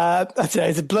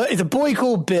 It's a boy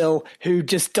called Bill who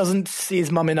just doesn't see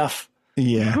his mum enough.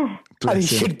 Yeah, and he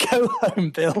should go home,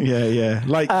 Bill. Yeah.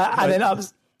 Like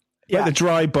the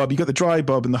dry bob. You got the dry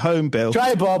bob and the home bill.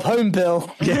 Dry bob, home bill.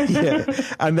 Yeah.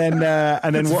 And then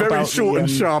it's what very about short and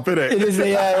sharp, isn't it? It is.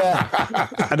 Yeah.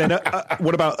 And then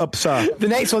what about upsar? The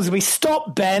next one's gonna be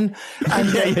stop, Ben. And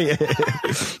and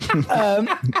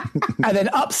then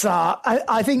upsar.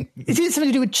 I think is it something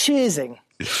to do with cheersing?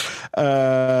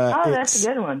 That's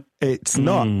a good one. It's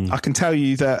not. I can tell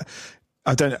you that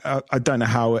I don't know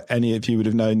how any of you would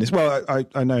have known this. Well,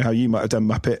 I know how you might have done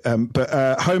Muppet,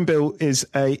 but home bill is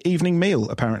a evening meal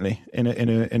apparently in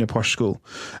a posh school.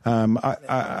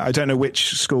 I don't know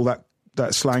which school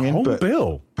that's slang in, but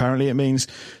bill. Apparently it means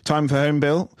time for home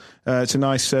bill. It's a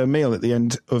nice meal at the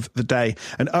end of the day.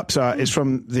 And upsar is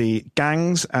from the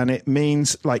gangs, and it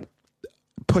means like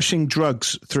pushing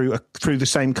drugs through the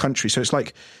same country. So it's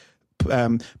like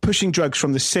pushing drugs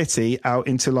from the city out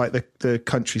into like the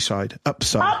countryside.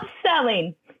 Upsell.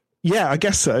 Upselling. Yeah, I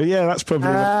guess so. Yeah, that's probably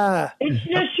it's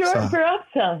just short for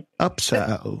upsell.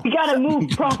 Upsell. We got to move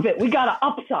profit. We got to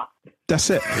upsell. That's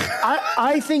it.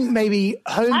 I think maybe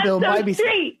home bill might be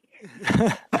street.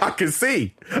 I can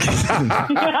see.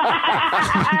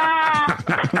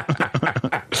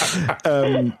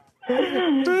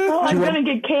 I'm going to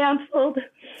get cancelled.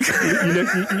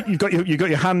 You got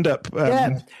your hand up.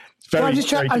 Yeah.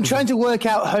 I'm trying to work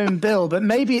out home bill, but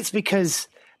maybe it's because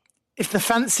if the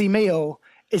fancy meal,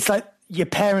 it's like your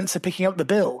parents are picking up the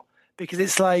bill because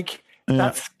it's like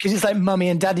that's because it's like mummy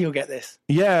and daddy will get this.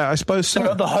 Yeah, I suppose so.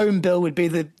 So the home bill would be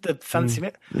the fancy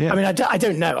meal. Yeah. I mean, I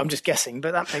don't know. I'm just guessing,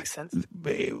 but that makes sense.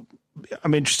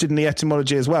 I'm interested in the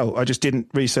etymology as well. I just didn't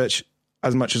research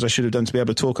as much as I should have done to be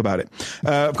able to talk about it.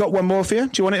 I've got one more for you.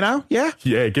 Do you want it now? Yeah?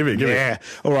 Yeah, give it. Yeah.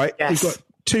 All right. Yes. We've got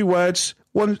two words.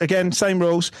 One, again, same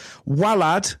rules.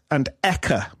 Walad and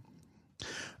Eka.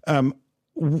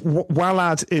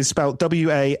 Walad is spelled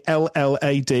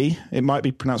W-A-L-L-A-D. It might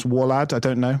be pronounced Walad. I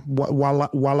don't know.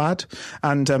 Walad.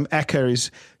 And Eka is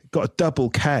got a double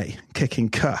K, kicking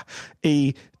K.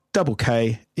 E-double-K-E-R.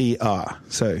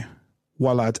 So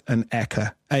Walad and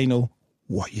Eka. Anal,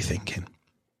 what are you thinking?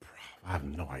 I have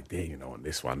no idea, on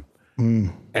this one.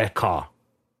 Eka.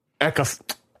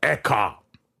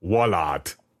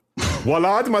 Wallard.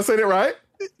 Wallard, am I saying it right?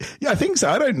 Yeah, I think so.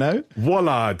 I don't know.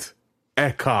 Wallard.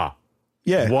 Eka.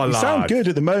 Yeah, Wallard. You sound good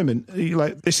at the moment.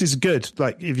 Like, this is good.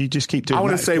 Like, if you just keep doing I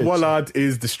want to say Wallard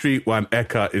is the street one,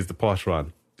 Eka is the posh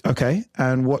one. Okay,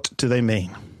 and what do they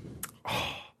mean?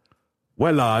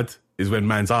 Wallard is when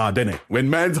man's hard, innit? When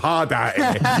man's hard out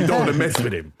here, you don't want to mess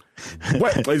with him.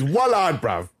 It's Wallard,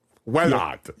 bruv.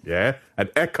 Wallard, yeah? And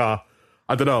Eka,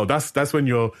 I don't know, that's when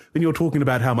you're talking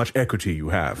about how much equity you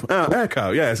have.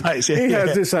 Eka, yes. Nice, yeah. He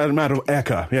has this amount of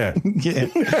Eka, yeah.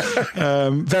 Yeah.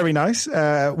 Very nice.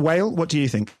 Whale, what do you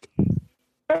think?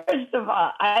 First of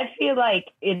all, I feel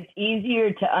like it's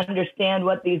easier to understand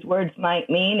what these words might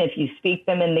mean if you speak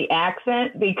them in the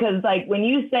accent, because like when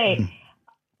you say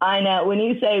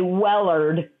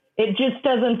Wellard, it just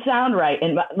doesn't sound right.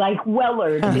 And like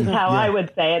Wellard is how I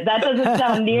would say it. That doesn't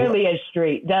sound nearly as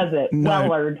street, does it? No.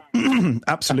 Wellard.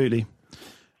 Absolutely.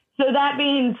 So that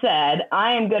being said,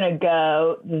 I am going to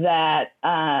go that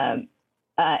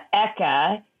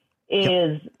Eka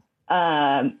is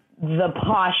the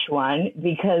posh one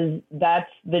because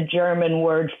that's the German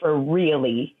word for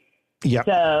really. Yeah.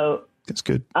 So that's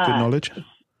good. Good knowledge.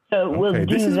 So we'll do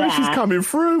this is that. Where she's coming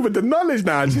through with the knowledge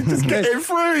now. She's just getting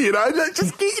through,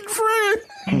 just getting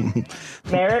through.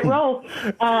 Merit roll.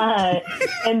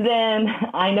 And then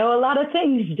I know a lot of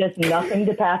things, just nothing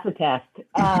to pass a test.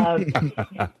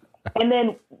 And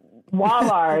then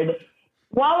Wallard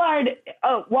Wallard.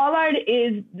 Oh, Wallard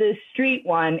is the street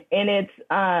one, and it's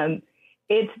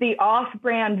the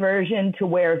off-brand version to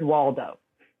Where's Waldo.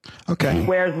 Okay.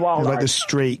 Where's Wallard? Like the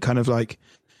street, kind of like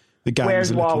the gangs.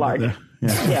 Where's Wallard?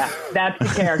 Yeah, that's the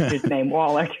character's name,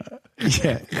 Wallard.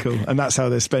 Yeah, cool. And that's how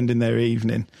they're spending their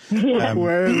evening. Yeah.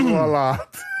 Where's Wallard?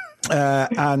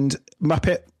 And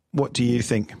Muppet, what do you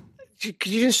think? Could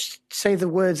you just say the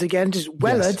words again? Just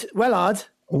Wellard.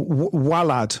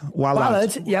 Wallard.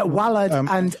 Yeah, Wallard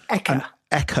and Eka. And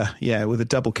Eka, yeah, with a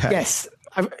double K. Yes,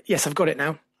 I've got it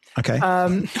now. Okay.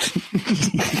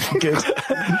 Good.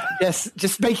 Yes,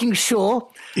 just making sure.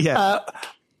 Yeah.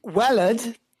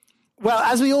 Wellard. Well,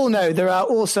 as we all know, there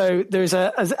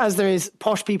is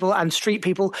posh people and street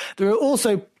people. There are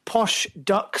also posh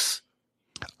ducks.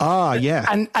 Ah, yeah.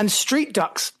 And street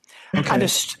ducks. Okay. And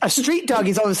a street dog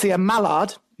is obviously a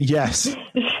mallard. Yes.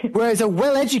 Whereas a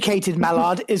well-educated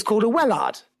mallard is called a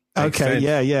wellard. Okay,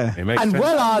 yeah. And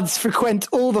wellards frequent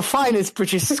all the finest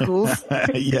British schools.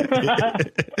 Yeah.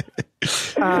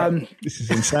 This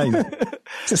is insane.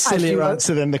 It's a sillier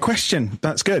answer than the question.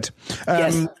 That's good.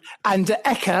 Yes. And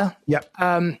Eka, yep.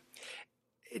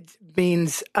 It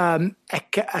means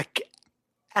Eka.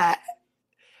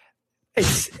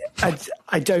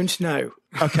 I don't know.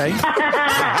 Okay.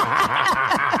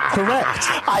 Correct.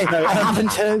 I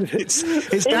haven't heard of it.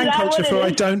 It's gang culture for I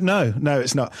don't know. No,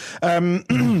 it's not.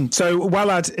 So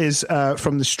Wallad is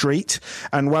from the street,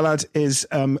 and Wallad is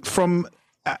from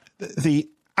the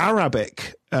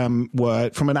Arabic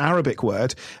word, from an Arabic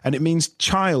word, and it means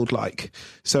childlike.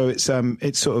 So it's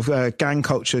sort of gang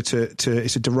culture to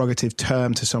it's a derogative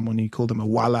term to someone. You call them a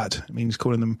walad. It means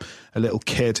calling them a little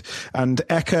kid. And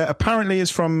Eka apparently is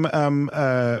from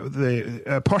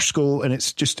the posh school, and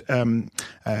it's just an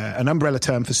umbrella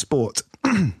term for sport.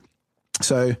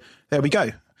 So there we go.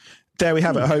 There we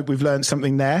have it. I hope we've learned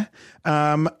something there.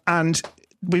 And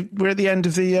we're at the end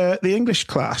of the English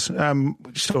class,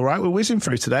 which is all right. We're whizzing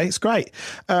through today. It's great.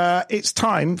 It's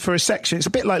time for a section. It's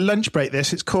a bit like lunch break.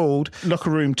 This. It's called Locker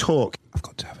Room Talk. I've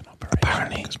got to have an operation.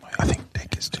 Apparently, I think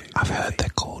dick is too. I've heard they're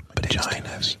called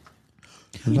vaginas.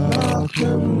 Locker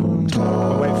Room Talk.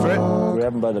 I'll wait for it.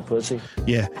 Grab him by the pussy.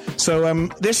 Yeah. So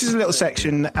this is a little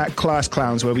section at Class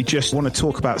Clowns where we just want to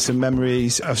talk about some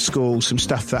memories of school, some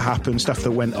stuff that happened, stuff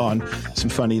that went on,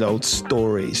 some funny old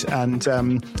stories. And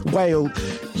Whale,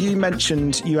 you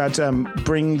mentioned you had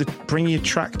bring your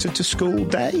tractor to school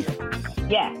day.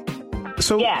 Yeah.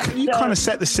 So can you kind of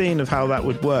set the scene of how that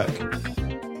would work?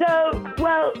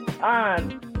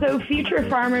 So Future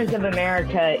Farmers of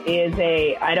America is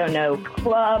a, I don't know,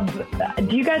 club.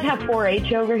 Do you guys have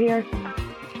 4-H over here?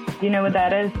 Do you know what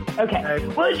that is? Okay.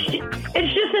 Well, it's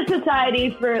just a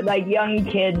society for like young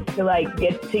kids to like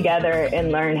get together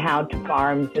and learn how to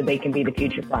farm so they can be the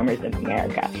future farmers of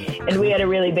America. And we had a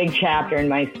really big chapter in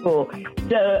my school.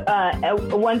 So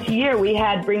once a year we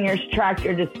had Bring Your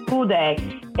Tractor to School Day,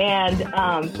 and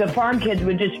the farm kids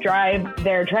would just drive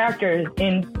their tractors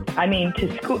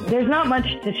to school. There's not much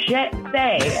to say.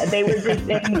 They were just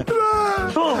in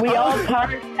school. We all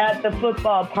parked at the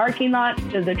football parking lot,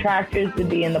 so the tractors would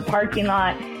be in the parking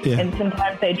lot, and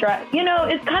sometimes they drive. You know,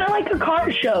 it's kind of like a car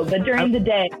show, but during the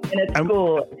day, and at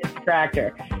school, it's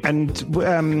tractor. And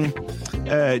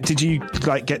did you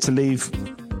like get to leave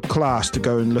class to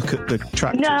go and look at the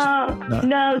tractors?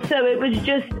 No. So it was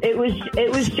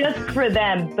just for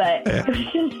them, but it was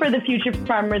just for the future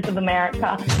farmers of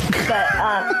America.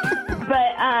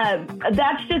 But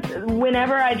that's just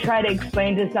whenever I try to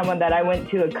explain to someone that I went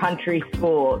to a country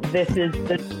school, this is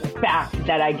the fact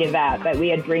that I give out, that we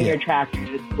had Bring Your Tractor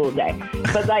to School Day.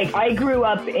 But like I grew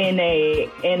up in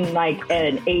like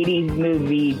an 80s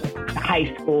movie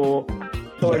high school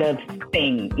sort of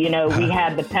thing. You know, we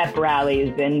had the pep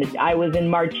rallies, and I was in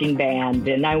marching band,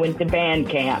 and I went to band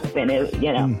camp, and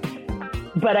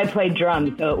but I played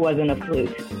drums, so it wasn't a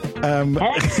flute.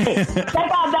 Hey, check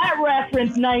out that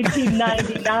reference,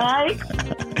 1999.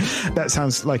 That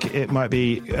sounds like it might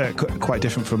be quite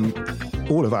different from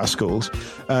all of our schools.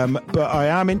 But I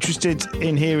am interested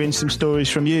in hearing some stories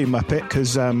from you, Muppet,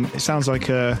 because it sounds like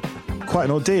quite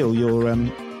an ordeal,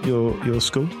 your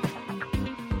school.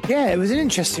 Yeah, it was an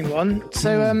interesting one.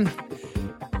 So,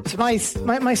 so my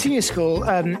senior school,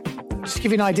 just to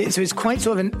give you an idea, so it's quite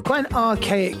sort of quite an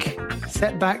archaic,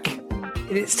 set back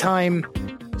in its time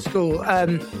school.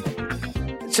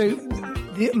 So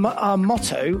our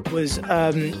motto was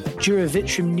Dura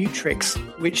Vitrum Nutrix,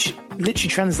 which literally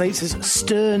translates as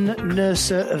stern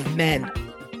nurser of men.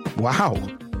 Wow.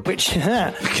 Which,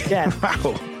 yeah.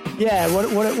 Wow. Yeah,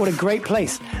 what a great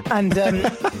place. And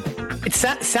it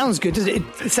sounds good, doesn't it?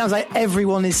 It sounds like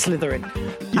everyone is Slytherin.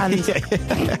 And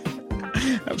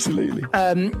Absolutely.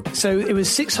 So it was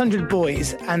 600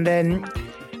 boys, and then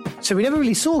so we never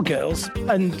really saw girls.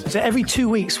 And so every 2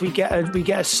 weeks we get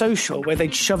a social where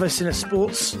they'd shove us in a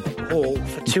sports hall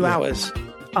for 2 hours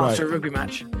after a rugby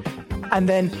match. And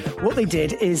then what they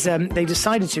did is they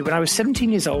decided to, when I was 17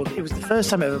 years old, it was the first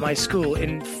time ever my school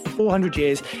in 400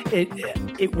 years,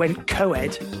 it went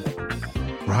co-ed.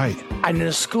 Right. And in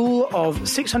a school of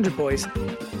 600 boys,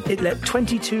 it let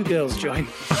 22 girls join.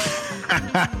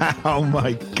 Oh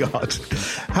my God.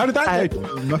 How did that go,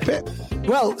 Muppet?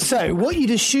 Well, so what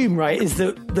you'd assume, right, is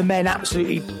that the men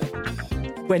absolutely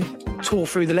tore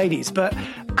through the ladies, but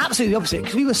absolutely the opposite,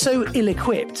 because we were so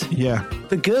ill-equipped. Yeah.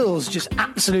 The girls just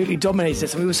absolutely dominated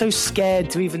us, and we were so scared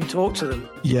to even talk to them.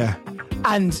 Yeah.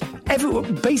 And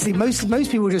basically, most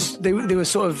people were just they were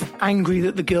sort of angry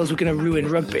that the girls were going to ruin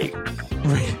rugby.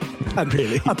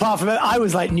 Really? Apart from it, I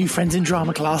was like new friends in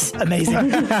drama class,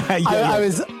 amazing.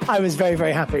 I was very,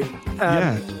 very happy.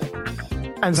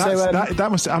 And that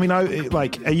must. I mean, are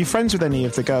you friends with any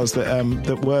of the girls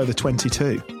that were the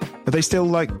 22? Are they still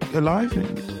alive? Yeah, alive.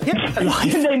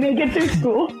 Did they make it through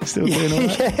school? Still doing all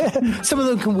right? Yeah. Some of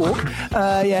them can walk.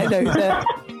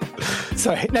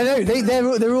 Sorry, no,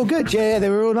 they're all good. Yeah, they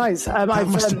were all nice. That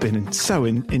must have been so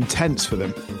intense for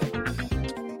them.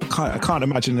 I can't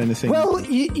imagine anything. Well,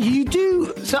 you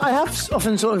do. So I have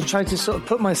often sort of tried to sort of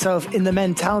put myself in the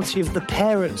mentality of the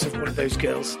parents of one of those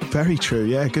girls. Very true.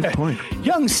 Yeah, good point.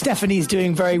 Young Stephanie's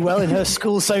doing very well in her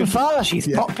school so far. She's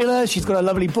popular. She's got a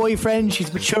lovely boyfriend.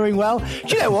 She's maturing well. Do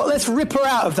you know what? Let's rip her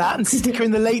out of that and stick her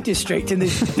in the Lake District in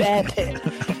this bear pit.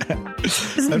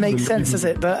 Doesn't make sense, does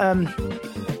it? But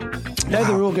no,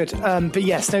 they're all good. But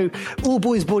yes, no, all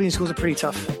boys boarding schools are pretty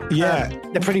tough. Yeah,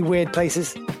 they're pretty weird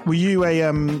places. Were you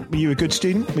a good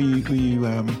student? Were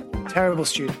you terrible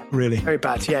student? Really? Very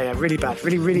bad. Yeah, really bad.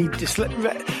 Really.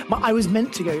 I was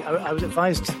meant to go. I was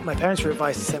advised. My parents were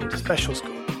advised to send me to special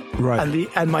school. Right.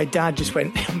 And my dad just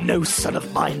went, no son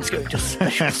of mine's going to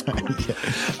special school.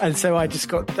 And so I just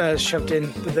got shoved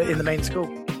in the main school.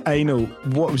 Anal,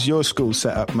 what was your school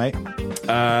set up, mate?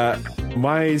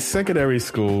 My secondary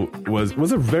school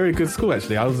was a very good school,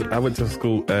 actually. I went to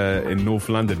school in North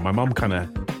London. My mum kind of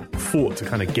fought to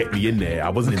kind of get me in there. I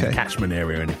wasn't in the catchment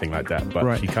area or anything like that,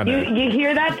 but she kind of... You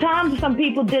hear that, Tom? Some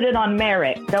people did it on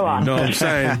merit. Go on. No, I'm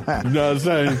saying.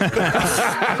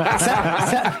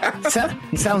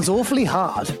 Sounds awfully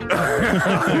hard. It was.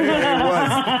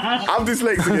 I'm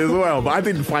dyslexic as well, but I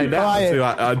didn't find out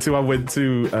until I went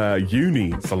to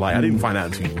uni. So I didn't find out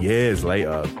until years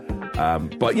later.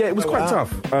 But yeah, it was quite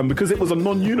tough because it was a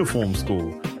non-uniform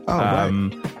school.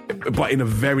 But in a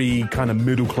very kind of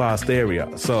middle-class area.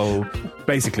 So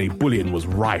basically, bullying was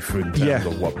rife in terms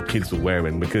of what kids were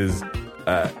wearing because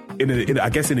I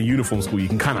guess in a uniform school, you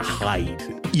can kind of hide.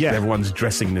 Yeah. Everyone's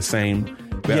dressing the same.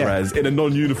 Whereas in a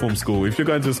non-uniform school, if you're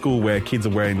going to a school where kids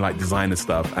are wearing like designer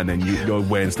stuff and then you're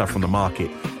wearing stuff from the market,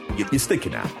 you're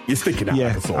sticking out. You're sticking out. Yeah,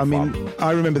 like a sore thumb.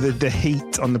 I remember the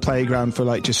heat on the playground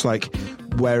for just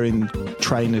wearing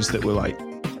trainers that were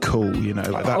cool,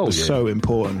 that was so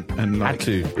important. And had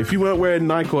to. If you weren't wearing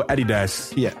Nike or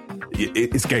Adidas,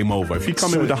 it's game over. If you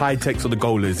come in with the high techs or the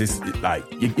goalers, it's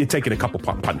you're taking a couple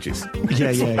punches.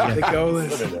 Yeah. The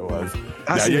goalers.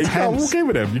 That's you can't walk in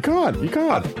with them. You can't.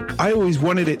 I always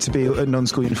wanted it to be a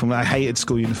non-school uniform. I hated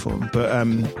school uniform, but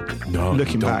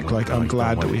looking back, I'm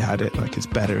glad that we had it. It's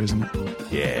better, isn't it?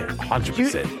 Yeah,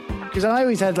 100%. Because I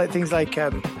always had things like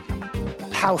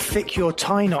how thick your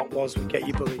tie knot was would get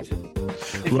you bullied.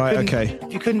 Right, okay.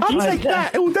 You couldn't. I'll take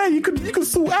that all day. You can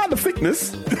sort out the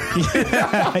thickness.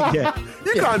 Yeah.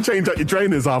 You can't change out your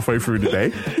trainers halfway through the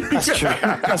day.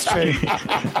 That's true.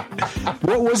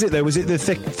 What was it though? Was it the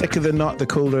thicker the knot, the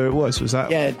cooler it was? Was that?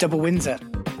 Yeah, double Windsor.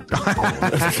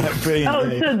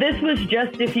 Brilliant. So this was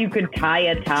just if you could tie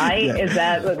a tie? Yeah. Is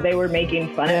that what they were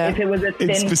making fun of? If it was a thin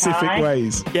in specific tie?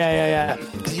 ways. Yeah.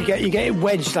 Because you get it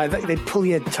wedged they pull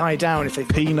your tie down if they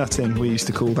peanutting. We used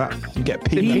to call that. You get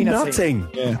peanutting.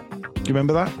 Yeah. Do you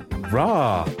remember that?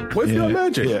 Rah. What if you're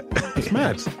allergic? Yeah. It's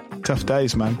mad. Tough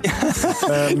days, man.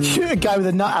 You're a guy with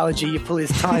a nut allergy, you pull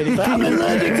his tie and he's like, I'm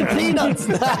allergic to peanuts.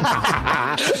 Get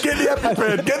the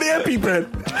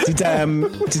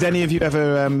EpiPen. Did any of you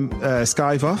ever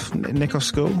skive off, nick off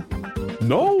school?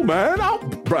 No, man.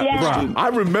 I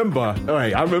remember. All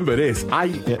right, I remember this.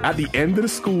 At the end of the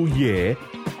school year,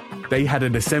 they had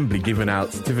an assembly giving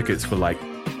out certificates for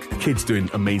kids doing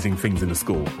amazing things in the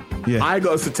school. Yeah. I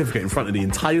got a certificate in front of the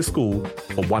entire school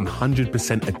for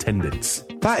 100% attendance.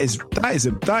 That is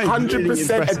 100% really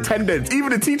impressive. attendance.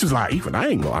 Even the teacher's like, even I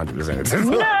ain't got 100%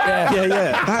 attendance.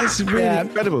 Yeah. That is really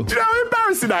incredible. Do you know how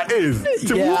embarrassing that is?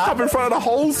 To walk up in front of the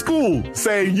whole school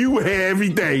saying you were here every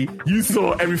day, you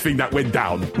saw everything that went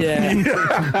down.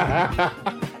 Yeah.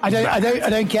 I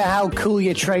don't care how cool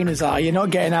your trainers are. You're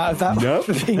not getting out of that. Nope.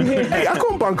 Hey, I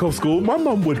couldn't bunk off school. My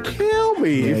mum would kill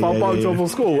me if I bunked off of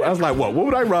school. I was like, what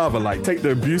would I rather? Like, take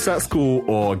the abuse at school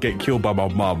or get killed by my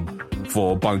mum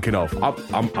for bunking off?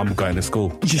 I'm going to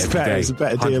school. It's every day, it's a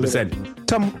better deal. 100%.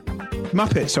 Tom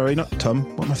Muppet, sorry, not Tom.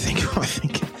 What am I thinking?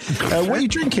 What are you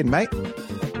drinking, mate?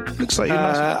 Looks like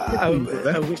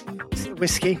you're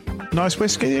whiskey. Nice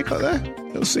whiskey you got there?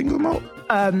 Little single malt.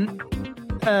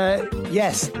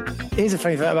 Yes. Here's a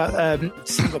funny thing about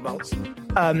single malts.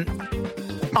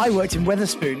 I worked in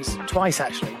Wetherspoons twice,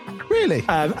 actually. Really?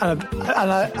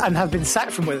 And have been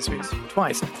sacked from Wetherspoons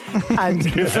twice.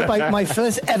 And my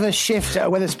first ever shift at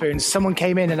Wetherspoons, someone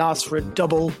came in and asked for a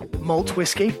double malt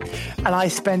whiskey, and I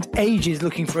spent ages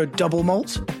looking for a double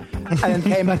malt. And then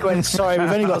came back and went, sorry,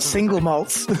 we've only got single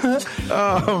malts.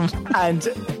 And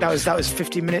that was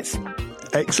 15 minutes.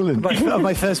 Excellent.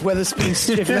 My first Wetherspoons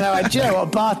shift. And I went, do you know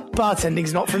what?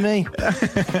 Bartending's not for me.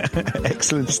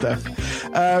 Excellent stuff.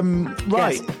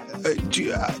 Right.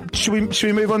 Yes. Should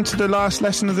we move on to the last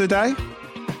lesson of the day?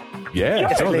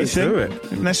 Yeah, let's do it.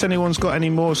 Unless anyone's got any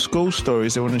more school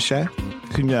stories they want to share,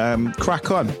 you can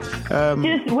crack on.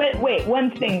 Just wait,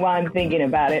 one thing while I'm thinking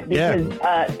about it,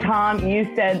 because Tom, you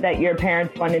said that your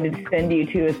parents wanted to send you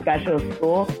to a special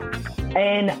school.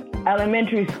 In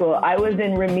elementary school, I was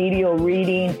in remedial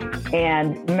reading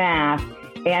and math,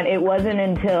 and it wasn't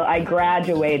until I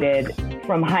graduated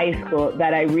from high school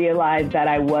that I realized that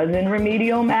I was in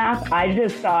remedial math. I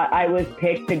just thought I was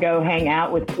picked to go hang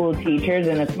out with cool teachers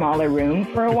in a smaller room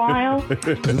for a while.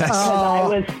 Because I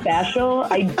was special.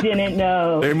 I didn't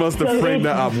know. They must have framed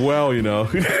that up well, you know.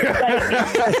 You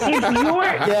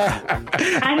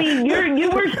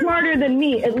were smarter than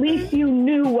me. At least you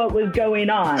knew what was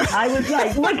going on. I was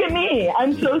like, look at me.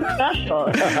 I'm so special.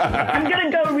 I'm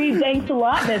going to go read Thanks a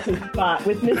Lot, Mrs. Spot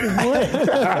with Mrs. Wood.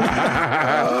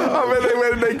 I mean,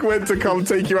 when they went to come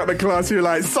take you out the class, you're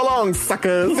like, so long,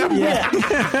 suckers. Yeah.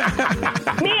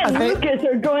 Me and Lucas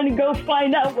are going to go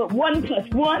find out what 1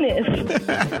 + 1 is.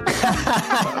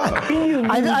 I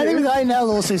think Lionel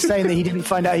also saying that he didn't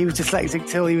find out he was dyslexic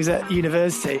till he was at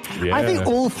university. Yeah. I think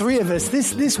all three of us,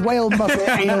 this whale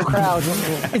muppet anal crowd,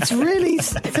 it's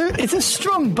a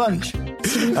strong bunch.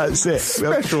 That's it.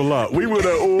 Special lot. We would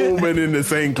have all been in the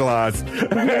same class.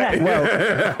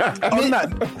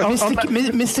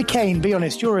 Mr. Kane, be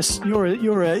honest, you're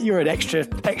an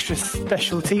extra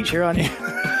special teacher, aren't you?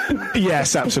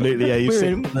 Yes, absolutely. Yeah, you've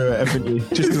seen it, haven't you?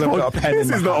 Just because I've got a pen.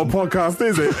 This is not a podcast,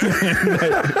 is it?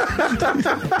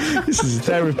 This is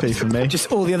therapy for me. Just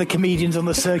all the other comedians on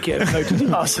the circuit have noted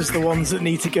us as the ones that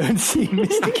need to go and see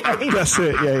Mr. Kane. That's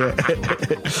it. Yeah.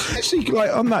 Actually,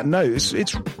 like on that note,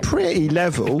 it's pretty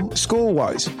level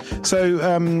score-wise. So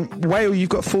Whale, you've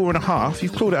got 4.5.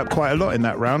 You've clawed it up quite a lot in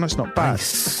that round. That's not bad.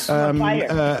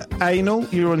 Nice. Anal,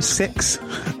 you're on 6.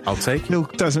 I'll take it.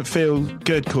 It doesn't feel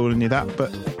good calling you that,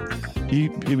 but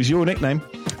it was your nickname.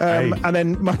 And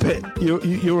then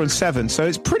Muppet, you're on 7. So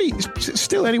it's pretty.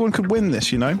 Still, anyone could win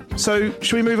this, you know. So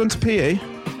should we move on to PE?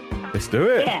 Let's do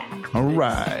it. Yeah. All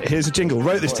right. Here's a jingle.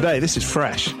 Wrote this today. This is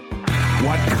fresh.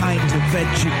 What kind of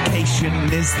education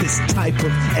is this type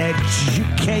of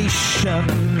education?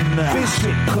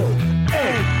 Physical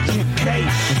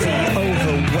education. The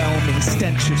overwhelming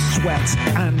stench of sweat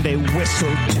and a whistle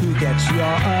to get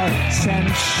your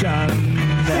attention.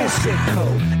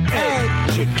 Physical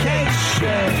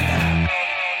education.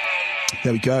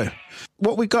 There we go.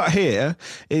 What we got here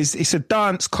is it's a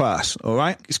dance class, all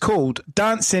right? It's called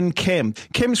Dancing Kim.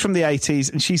 Kim's from the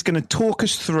 80s, and she's going to talk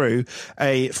us through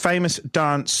a famous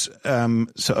dance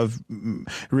sort of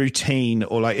routine,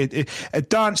 or like a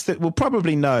dance that we'll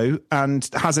probably know and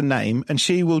has a name, and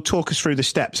she will talk us through the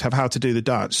steps of how to do the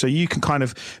dance. So you can kind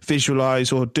of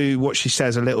visualize or do what she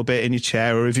says a little bit in your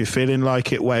chair, or if you're feeling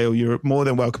like it, Whale, you're more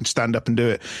than welcome to stand up and do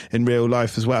it in real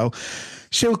life as well.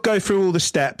 She'll go through all the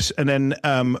steps, and then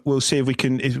we'll see if we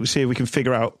can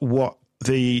figure out what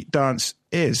the dance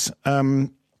is.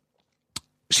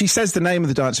 She says the name of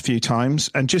the dance a few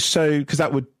times, and just so, because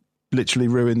that would literally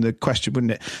ruin the question,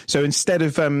 wouldn't it? So instead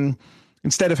of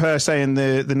her saying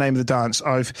the name of the dance,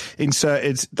 I've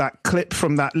inserted that clip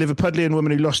from that Liverpudlian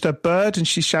woman who lost her bird, and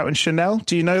she's shouting Chanel.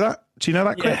 Do you know that? Do you know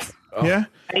that clip? Yes. Yeah.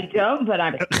 I don't, but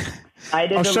I'm.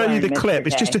 I'll show you the clip.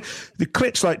 It's just the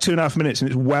clip's like 2.5 minutes, and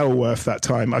it's well worth that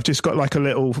time. I've just got like a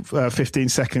little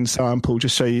 15-second sample,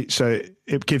 just so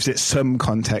it gives it some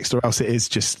context, or else it is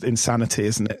just insanity,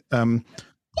 isn't it?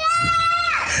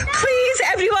 Please,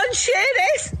 everyone, share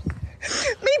this.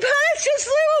 Me purse just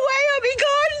flew away on me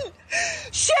gun.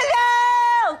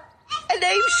 Chanel! Her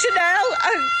name's Chanel.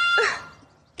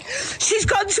 She's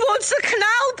gone towards the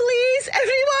canal, please.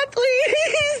 Everyone,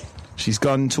 please. She's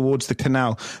gone towards the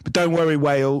canal. But don't worry,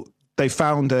 Whale. They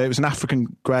found her. It was an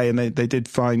African grey, and they did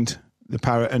find the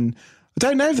parrot. And I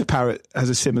don't know if the parrot has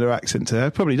a similar accent to her.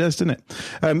 It probably does, doesn't it?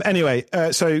 Anyway,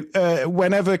 so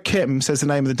whenever Kim says the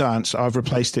name of the dance, I've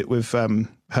replaced it with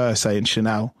her saying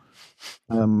Chanel.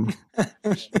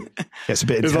 It's a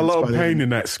bit. There's a lot of pain in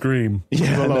that scream.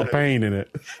 Yeah, there's a lot of pain in it.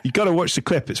 You got to watch the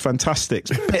clip. It's fantastic.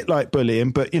 It's a bit like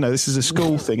bullying, but this is a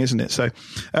school thing, isn't it? So,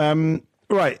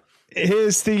 right,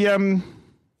 here's the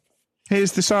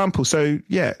sample. So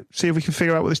yeah, see if we can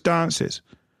figure out what this dance is.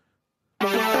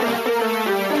 Totally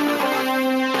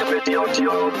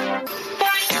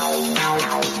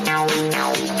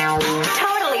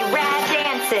rad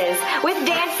dances with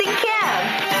Dancing Kim.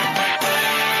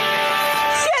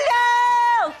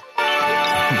 Chanel!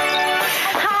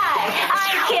 Hi,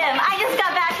 I'm Kim. I just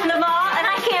got back from the mall and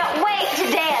I can't wait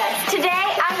to dance. Today,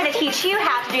 I'm going to teach you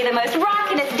how to do the most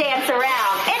rockin'est dance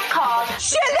around. It's called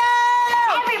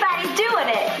Chanel! Everybody's doing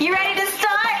it. You ready to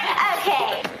start?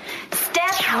 Okay.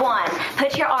 Step 1.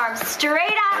 Put your arms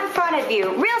straight out in front of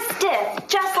you, real stiff,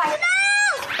 just like that.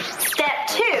 Step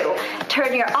 2.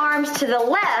 Turn your arms to the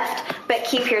left, but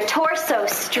keep your torso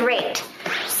straight.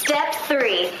 Step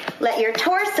 3. Let your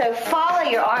torso follow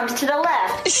your arms to the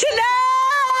left. Chanel!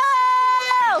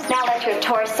 Now let your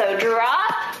torso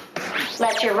drop.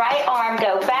 Let your right arm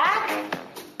go back.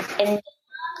 And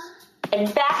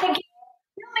back again.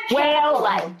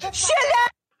 Well, Chanel!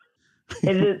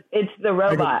 It's the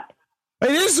robot. It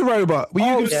is the robot.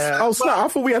 Oh, snap. I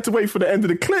thought we had to wait for the end of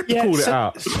the clip to call it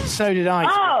out. So did I.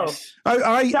 Oh,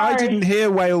 I didn't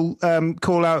hear Whale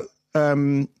call out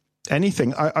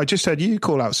anything. I just heard you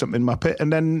call out something, Muppet,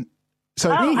 and then...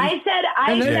 I said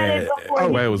it before.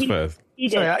 Whale was first. He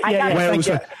did. Sorry, Whale was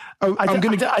first. Oh, I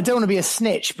don't want to be a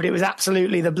snitch, but it was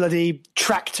absolutely the bloody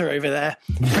tractor over there.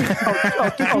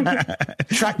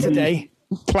 Tractor day.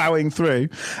 Ploughing through.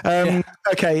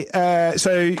 Okay,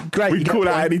 so great. We can call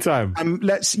that any time.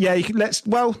 Let's. Do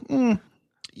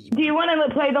you want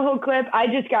to play the whole clip? I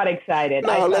just got excited.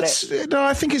 No,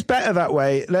 I think it's better that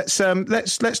way. Let's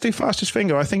do Fastest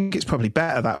Finger. I think it's probably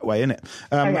better that way, isn't it?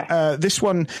 Okay. This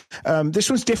one's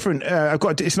different.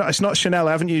 It's not Chanel.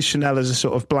 I haven't used Chanel as a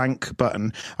sort of blank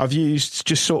button. I've used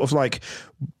just sort of like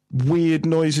weird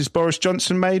noises Boris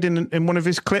Johnson made in one of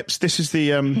his clips. This is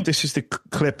the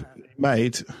clip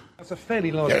made. That's a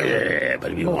fairly large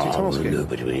multitasking.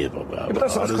 But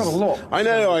that's kind of a lot. I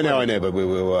know. But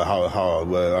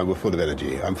we're full of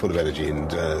energy. I'm full of energy, and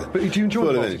but do you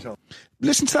enjoy multitasking?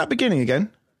 Listen to that beginning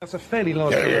again. That's a fairly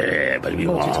large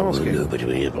multitasking.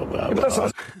 But that's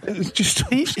it's just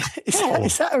is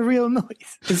that a real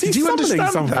noise? Do you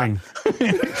understand something?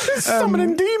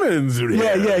 Summoning demons.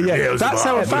 Yeah. That's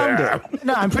how I found it.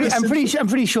 No, I'm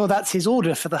pretty sure that's his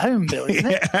order for the home bill, isn't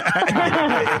it?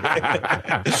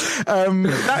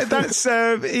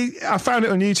 I found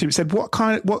it on YouTube. It said, "What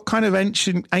kind of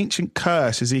ancient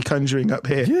curse is he conjuring up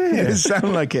here?" Yeah, it sounds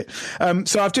like it.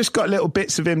 So I've just got little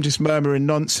bits of him just murmuring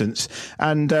nonsense,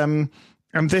 and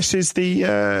this is the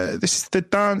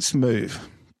dance move.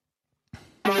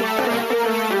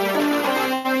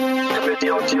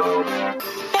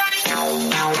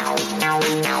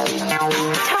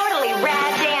 Totally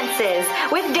rad dances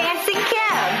with Dancing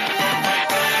Kim.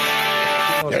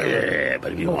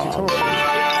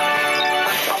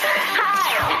 Hi,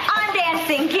 I'm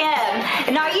Dancing Kim.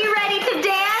 And are you ready to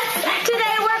dance?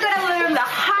 Today we're going to learn the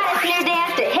hottest new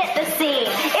dance to hit the scene.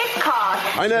 It's called...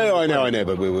 I know,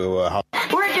 but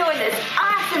We're doing this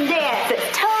awesome dance.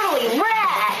 It's totally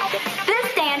rad.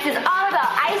 This dance is all about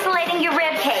isolating your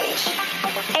rib cage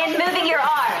and moving your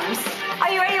arms.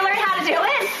 Are you ready to learn how to do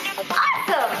it?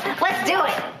 Awesome. Let's do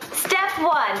it. Step 1,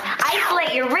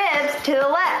 isolate your ribs to the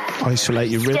left. Isolate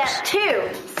your ribs. Step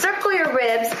 2, circle your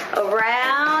ribs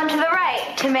around to the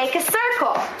right to make a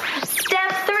circle.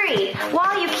 Step 3,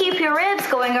 while you keep your ribs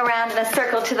going around in a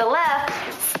circle to the left,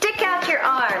 stick out your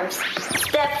arms.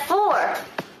 Step 4,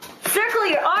 circle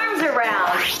your arms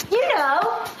around. You know,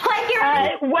 like your...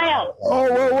 Whale. Oh,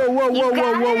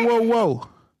 whoa.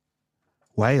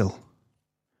 Whale.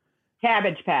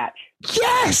 Cabbage Patch.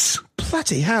 Yes!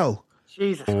 Bloody hell.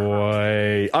 Jesus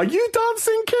Boy. Are you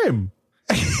Dancing Kim?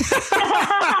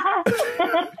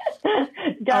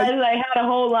 Guys, I had a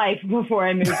whole life before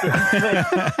I moved in.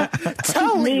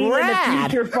 Totally Me rad. and the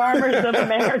future farmers of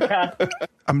America.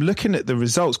 I'm looking at the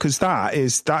results because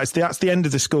that's the end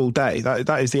of the school day.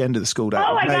 That is the end of the school day.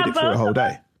 Oh, I I've made got it through a both whole of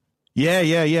day.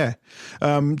 Yeah.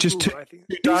 Just two.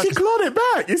 She clawed it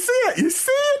back. You see it? You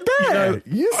see it there?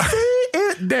 You see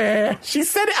it there? She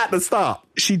said it at the start.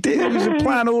 She did. It was a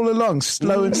plan all along,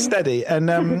 slow and steady.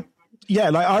 And yeah,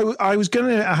 like I was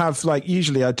going to have like,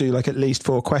 usually I do like at least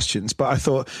 4 questions, but I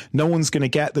thought no one's going to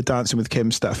get the Dancing with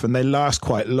Kim stuff and they last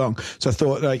quite long. So I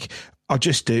thought like, I'll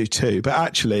just do 2. But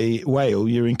actually, Whale,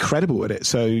 you're incredible at it.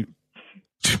 So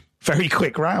very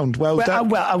quick round. Well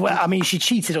done. I mean, she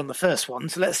cheated on the first one,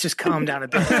 so let's just calm down a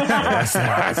bit.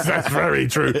 That's very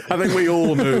true. I think we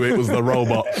all knew it was the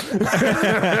robot.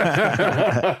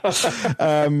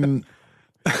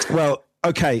 Well,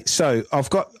 okay. So I've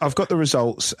got the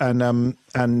results, and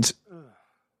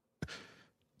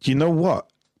you know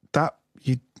what?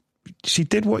 She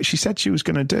did what she said she was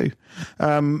going to do.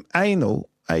 Anal,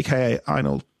 aka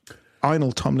Einal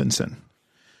Tomlinson.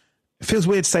 It feels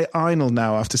weird to say Einal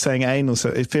now after saying anal, so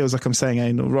it feels like I'm saying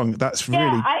anal wrong. That's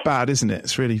really bad, isn't it?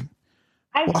 It's really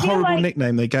what a horrible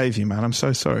nickname they gave you, man. I'm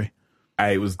so sorry.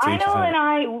 It was. Einal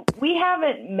and we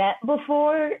haven't met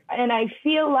before, and I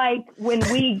feel like when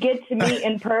we get to meet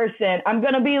in person, I'm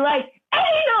gonna be like,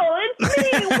 Einal, it's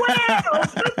me,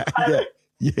 Whale.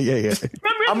 Yeah.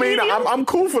 I mean, I'm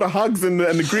cool for the hugs and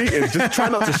the greetings. Just try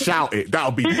not to shout it. That'll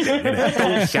be it.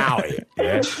 Don't shout it.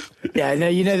 Yeah, no,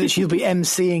 you know that she'll be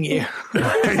emceeing you.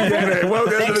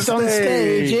 Next on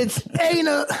stage, it's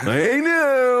Anal.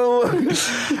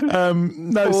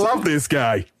 No, love this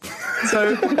guy.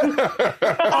 So,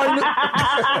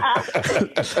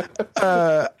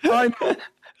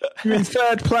 you're in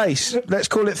 3rd place. Let's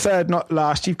call it 3rd, not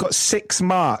last. You've got 6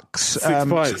 marks. 6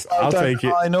 points. I'll take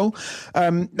it. Einal.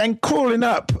 Then crawling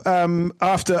up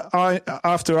after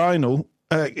Einal.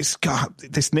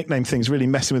 This nickname thing's really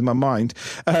messing with my mind.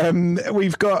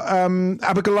 We've got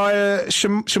Abigailia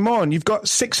Shimon. You've got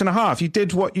 6.5. You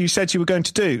did what you said you were going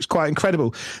to do. It's quite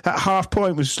incredible. That half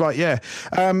point was like, yeah.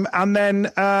 And then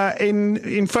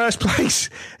in first place,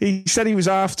 he said he was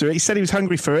after it. He said he was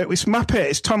hungry for it. It's Muppet.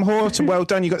 It's Tom Horton. Well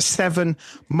done. You got 7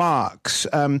 marks.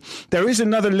 There is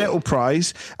another little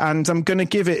prize, and I'm going to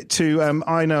give it to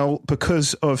Einal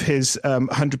because of his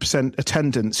 100%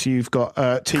 attendance. You've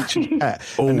got Teacher's Pet.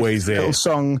 Always there. Little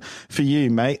song for you,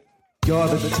 mate. You're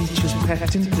the teacher's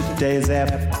pet in today's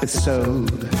episode.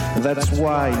 That's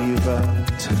why you've earned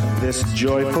this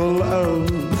joyful ode.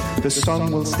 The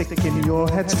song will stick in your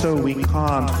head so we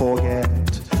can't forget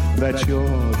that you're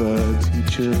the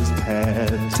teacher's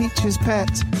pet. Teacher's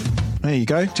pet. There you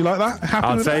go. Do you like that? Happy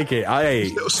I'll with take that? it.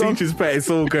 Hey, teacher's pet. It's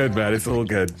all good, man. It's all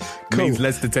good. Cool. Means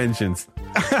less detentions.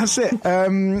 That's it.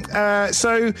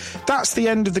 So that's the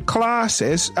end of the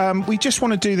classes. We just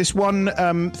want to do this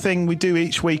one thing we do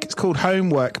each week. It's called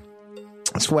homework.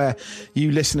 That's where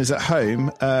you listeners at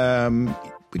home,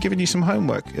 we're giving you some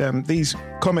homework. These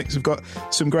comics have got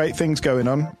some great things going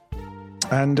on,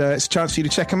 and it's a chance for you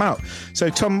to check them out. So,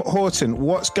 Tom Horton,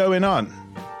 what's going on?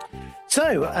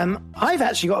 So, I've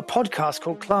actually got a podcast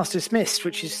called Class Dismissed,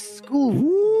 which is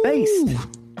school-based.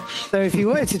 So if you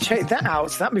wanted to check that out,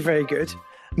 that'd be very good.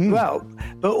 Well,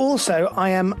 but also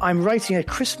I'm writing a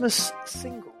Christmas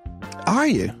single. Are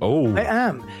you? Oh, I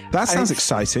am. That sounds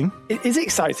exciting. It is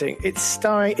exciting. It's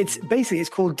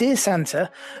called Dear Santa.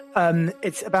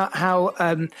 It's about how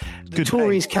the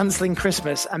Tories cancelling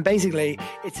Christmas, and basically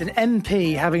it's an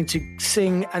MP having to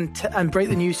sing and break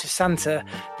the news to Santa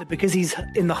that because he's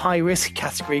in the high risk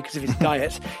category because of his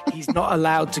diet, he's not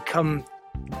allowed to come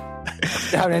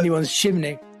down anyone's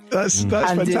chimney. That's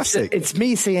fantastic. It's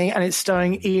me singing, and it's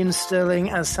starring Ian Sterling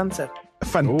as Santa.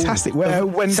 Fantastic.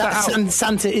 When's that out? And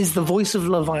Santa is the voice of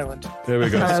Love Island. There we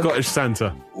go. Scottish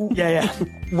Santa. Yeah.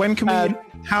 When can we?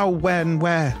 How? When?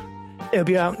 Where? It'll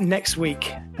be out next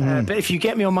week. But if you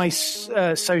get me on my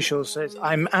socials,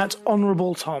 I'm at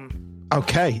Honourable Tom.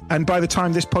 Okay, and by the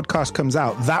time this podcast comes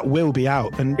out, that will be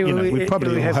out, and we've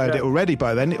probably all heard it already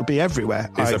by then. It'll be everywhere.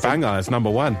 It's a banger. It's number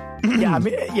 1. I'm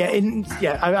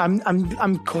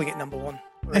calling it number 1.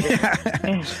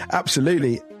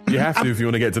 Absolutely. You have to if you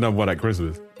want to get to number 1 at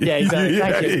Christmas. Yeah, exactly.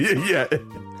 Thank you. Yeah.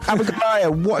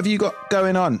 Abigailia, what have you got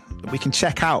going on that we can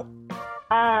check out?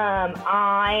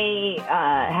 I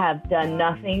have done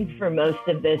nothing for most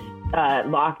of this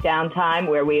lockdown time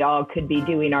where we all could be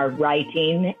doing our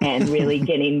writing and really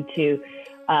getting to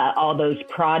all those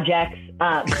projects.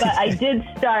 But I did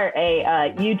start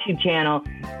a YouTube channel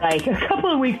like a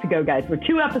couple of weeks ago, guys. We're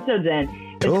 2 episodes in.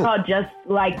 Cool. It's called Just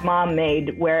Like Mom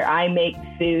Made, where I make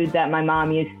food that my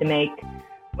mom used to make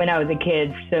when I was a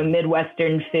kid, so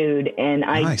Midwestern food, and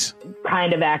I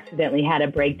kind of accidentally had a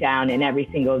breakdown in every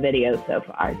single video so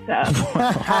far. So,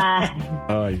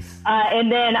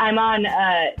 and then I'm on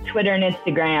Twitter and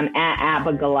Instagram at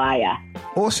Abigalia.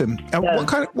 Awesome.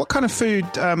 What kind of food?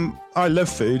 I love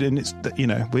food, and it's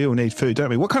we all need food,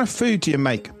 don't we? What kind of food do you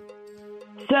make?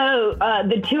 So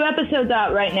the 2 episodes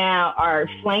out right now are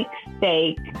flank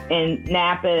steak and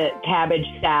Napa cabbage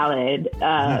salad,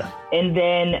 and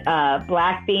then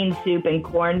black bean soup and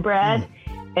cornbread.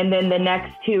 And then the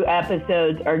next 2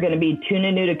 episodes are going to be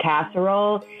tuna noodle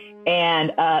casserole.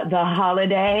 And the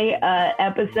holiday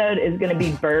episode is going to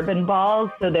be bourbon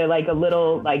balls. So they're like a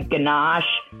little like ganache,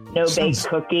 no-bake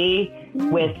cookie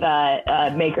with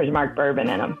Maker's Mark bourbon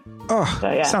in them. Oh,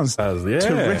 so, yeah. Sounds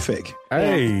terrific.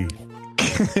 Hey.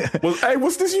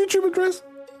 What's this YouTube address?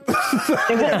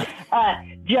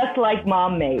 Just like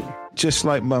Mom Made. Just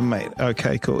like Mum Made.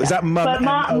 Okay, cool. Is that Mum?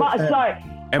 But sorry.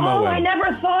 M-O-M. Oh, I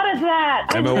never thought of that.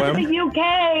 I'm M-O-M? in the UK.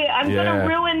 I'm going to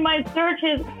ruin my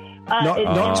searches.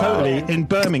 Not totally. In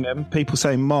Birmingham, people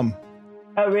say Mom.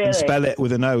 Oh, really? And spell it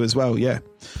with an O as well, yeah.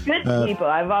 Good people.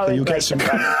 I've always liked them.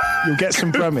 You'll get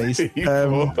some brummies.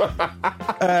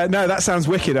 No, that sounds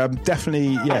wicked. I'm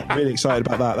definitely, really excited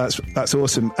about that. That's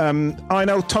awesome.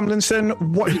 Einol Tomlinson,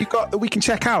 what have you got that we can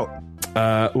check out?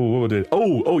 What would it?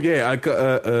 Yeah, I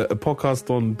got a podcast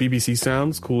on BBC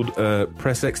Sounds called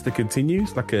Press X to Continue.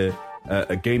 It's like a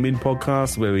gaming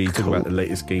podcast where we talk about the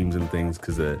latest games and things,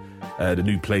 because the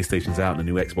new PlayStation's out and the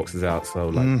new Xbox is out.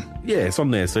 So it's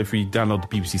on there. So if you download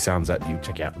the BBC Sounds app, you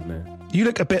check it out on there. You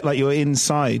look a bit like you're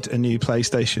inside a new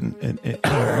PlayStation. To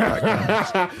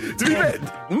be fair,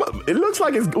 it looks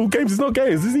like it's all games. It's not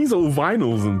games. These are all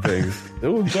vinyls and things. They're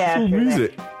all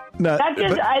music. No, that's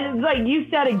like you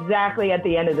said exactly at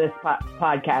the end of this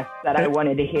podcast that I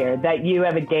wanted to hear, that you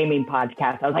have a gaming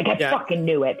podcast. I was like, I fucking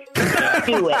knew it.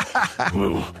 Do it.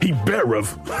 Well, he better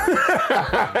have.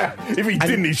 If he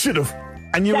didn't, he should have.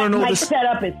 And you run all the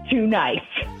setup is too nice.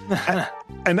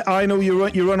 And Einol,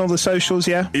 you run all the socials,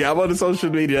 yeah? Yeah, I'm on the social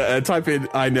media. Type in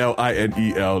Einol,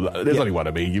 INEL. There's only one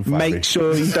of me. You find me.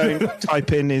 Sure you don't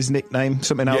type in his nickname,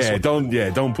 something else.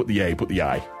 Don't put the A, put the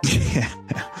I.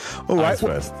 All right.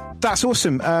 First. That's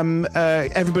awesome.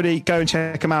 Everybody go and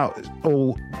check them out.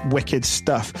 All wicked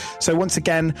stuff. So once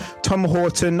again, Tom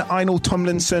Horton, Einol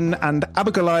Tomlinson, and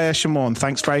Abigalia Shimon,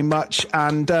 thanks very much.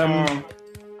 And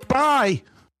bye.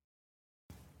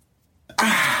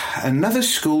 Another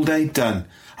school day done.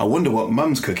 I wonder what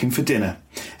Mum's cooking for dinner.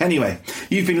 Anyway,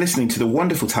 you've been listening to the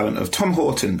wonderful talent of Tom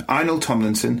Horton, Einol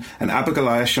Tomlinson, and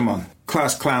Abigalia Shimon.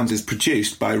 Class Clowns is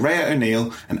produced by Rhea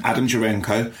O'Neill and Adam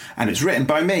Jurenko, and it's written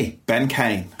by me, Ben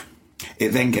Kane. It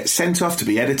then gets sent off to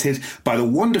be edited by the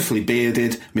wonderfully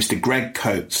bearded Mr. Greg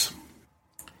Coates.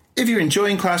 If you're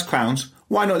enjoying Class Clowns,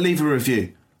 why not leave a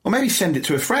review? Or maybe send it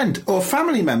to a friend or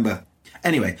family member.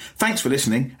 Anyway, thanks for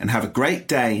listening and have a great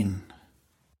day.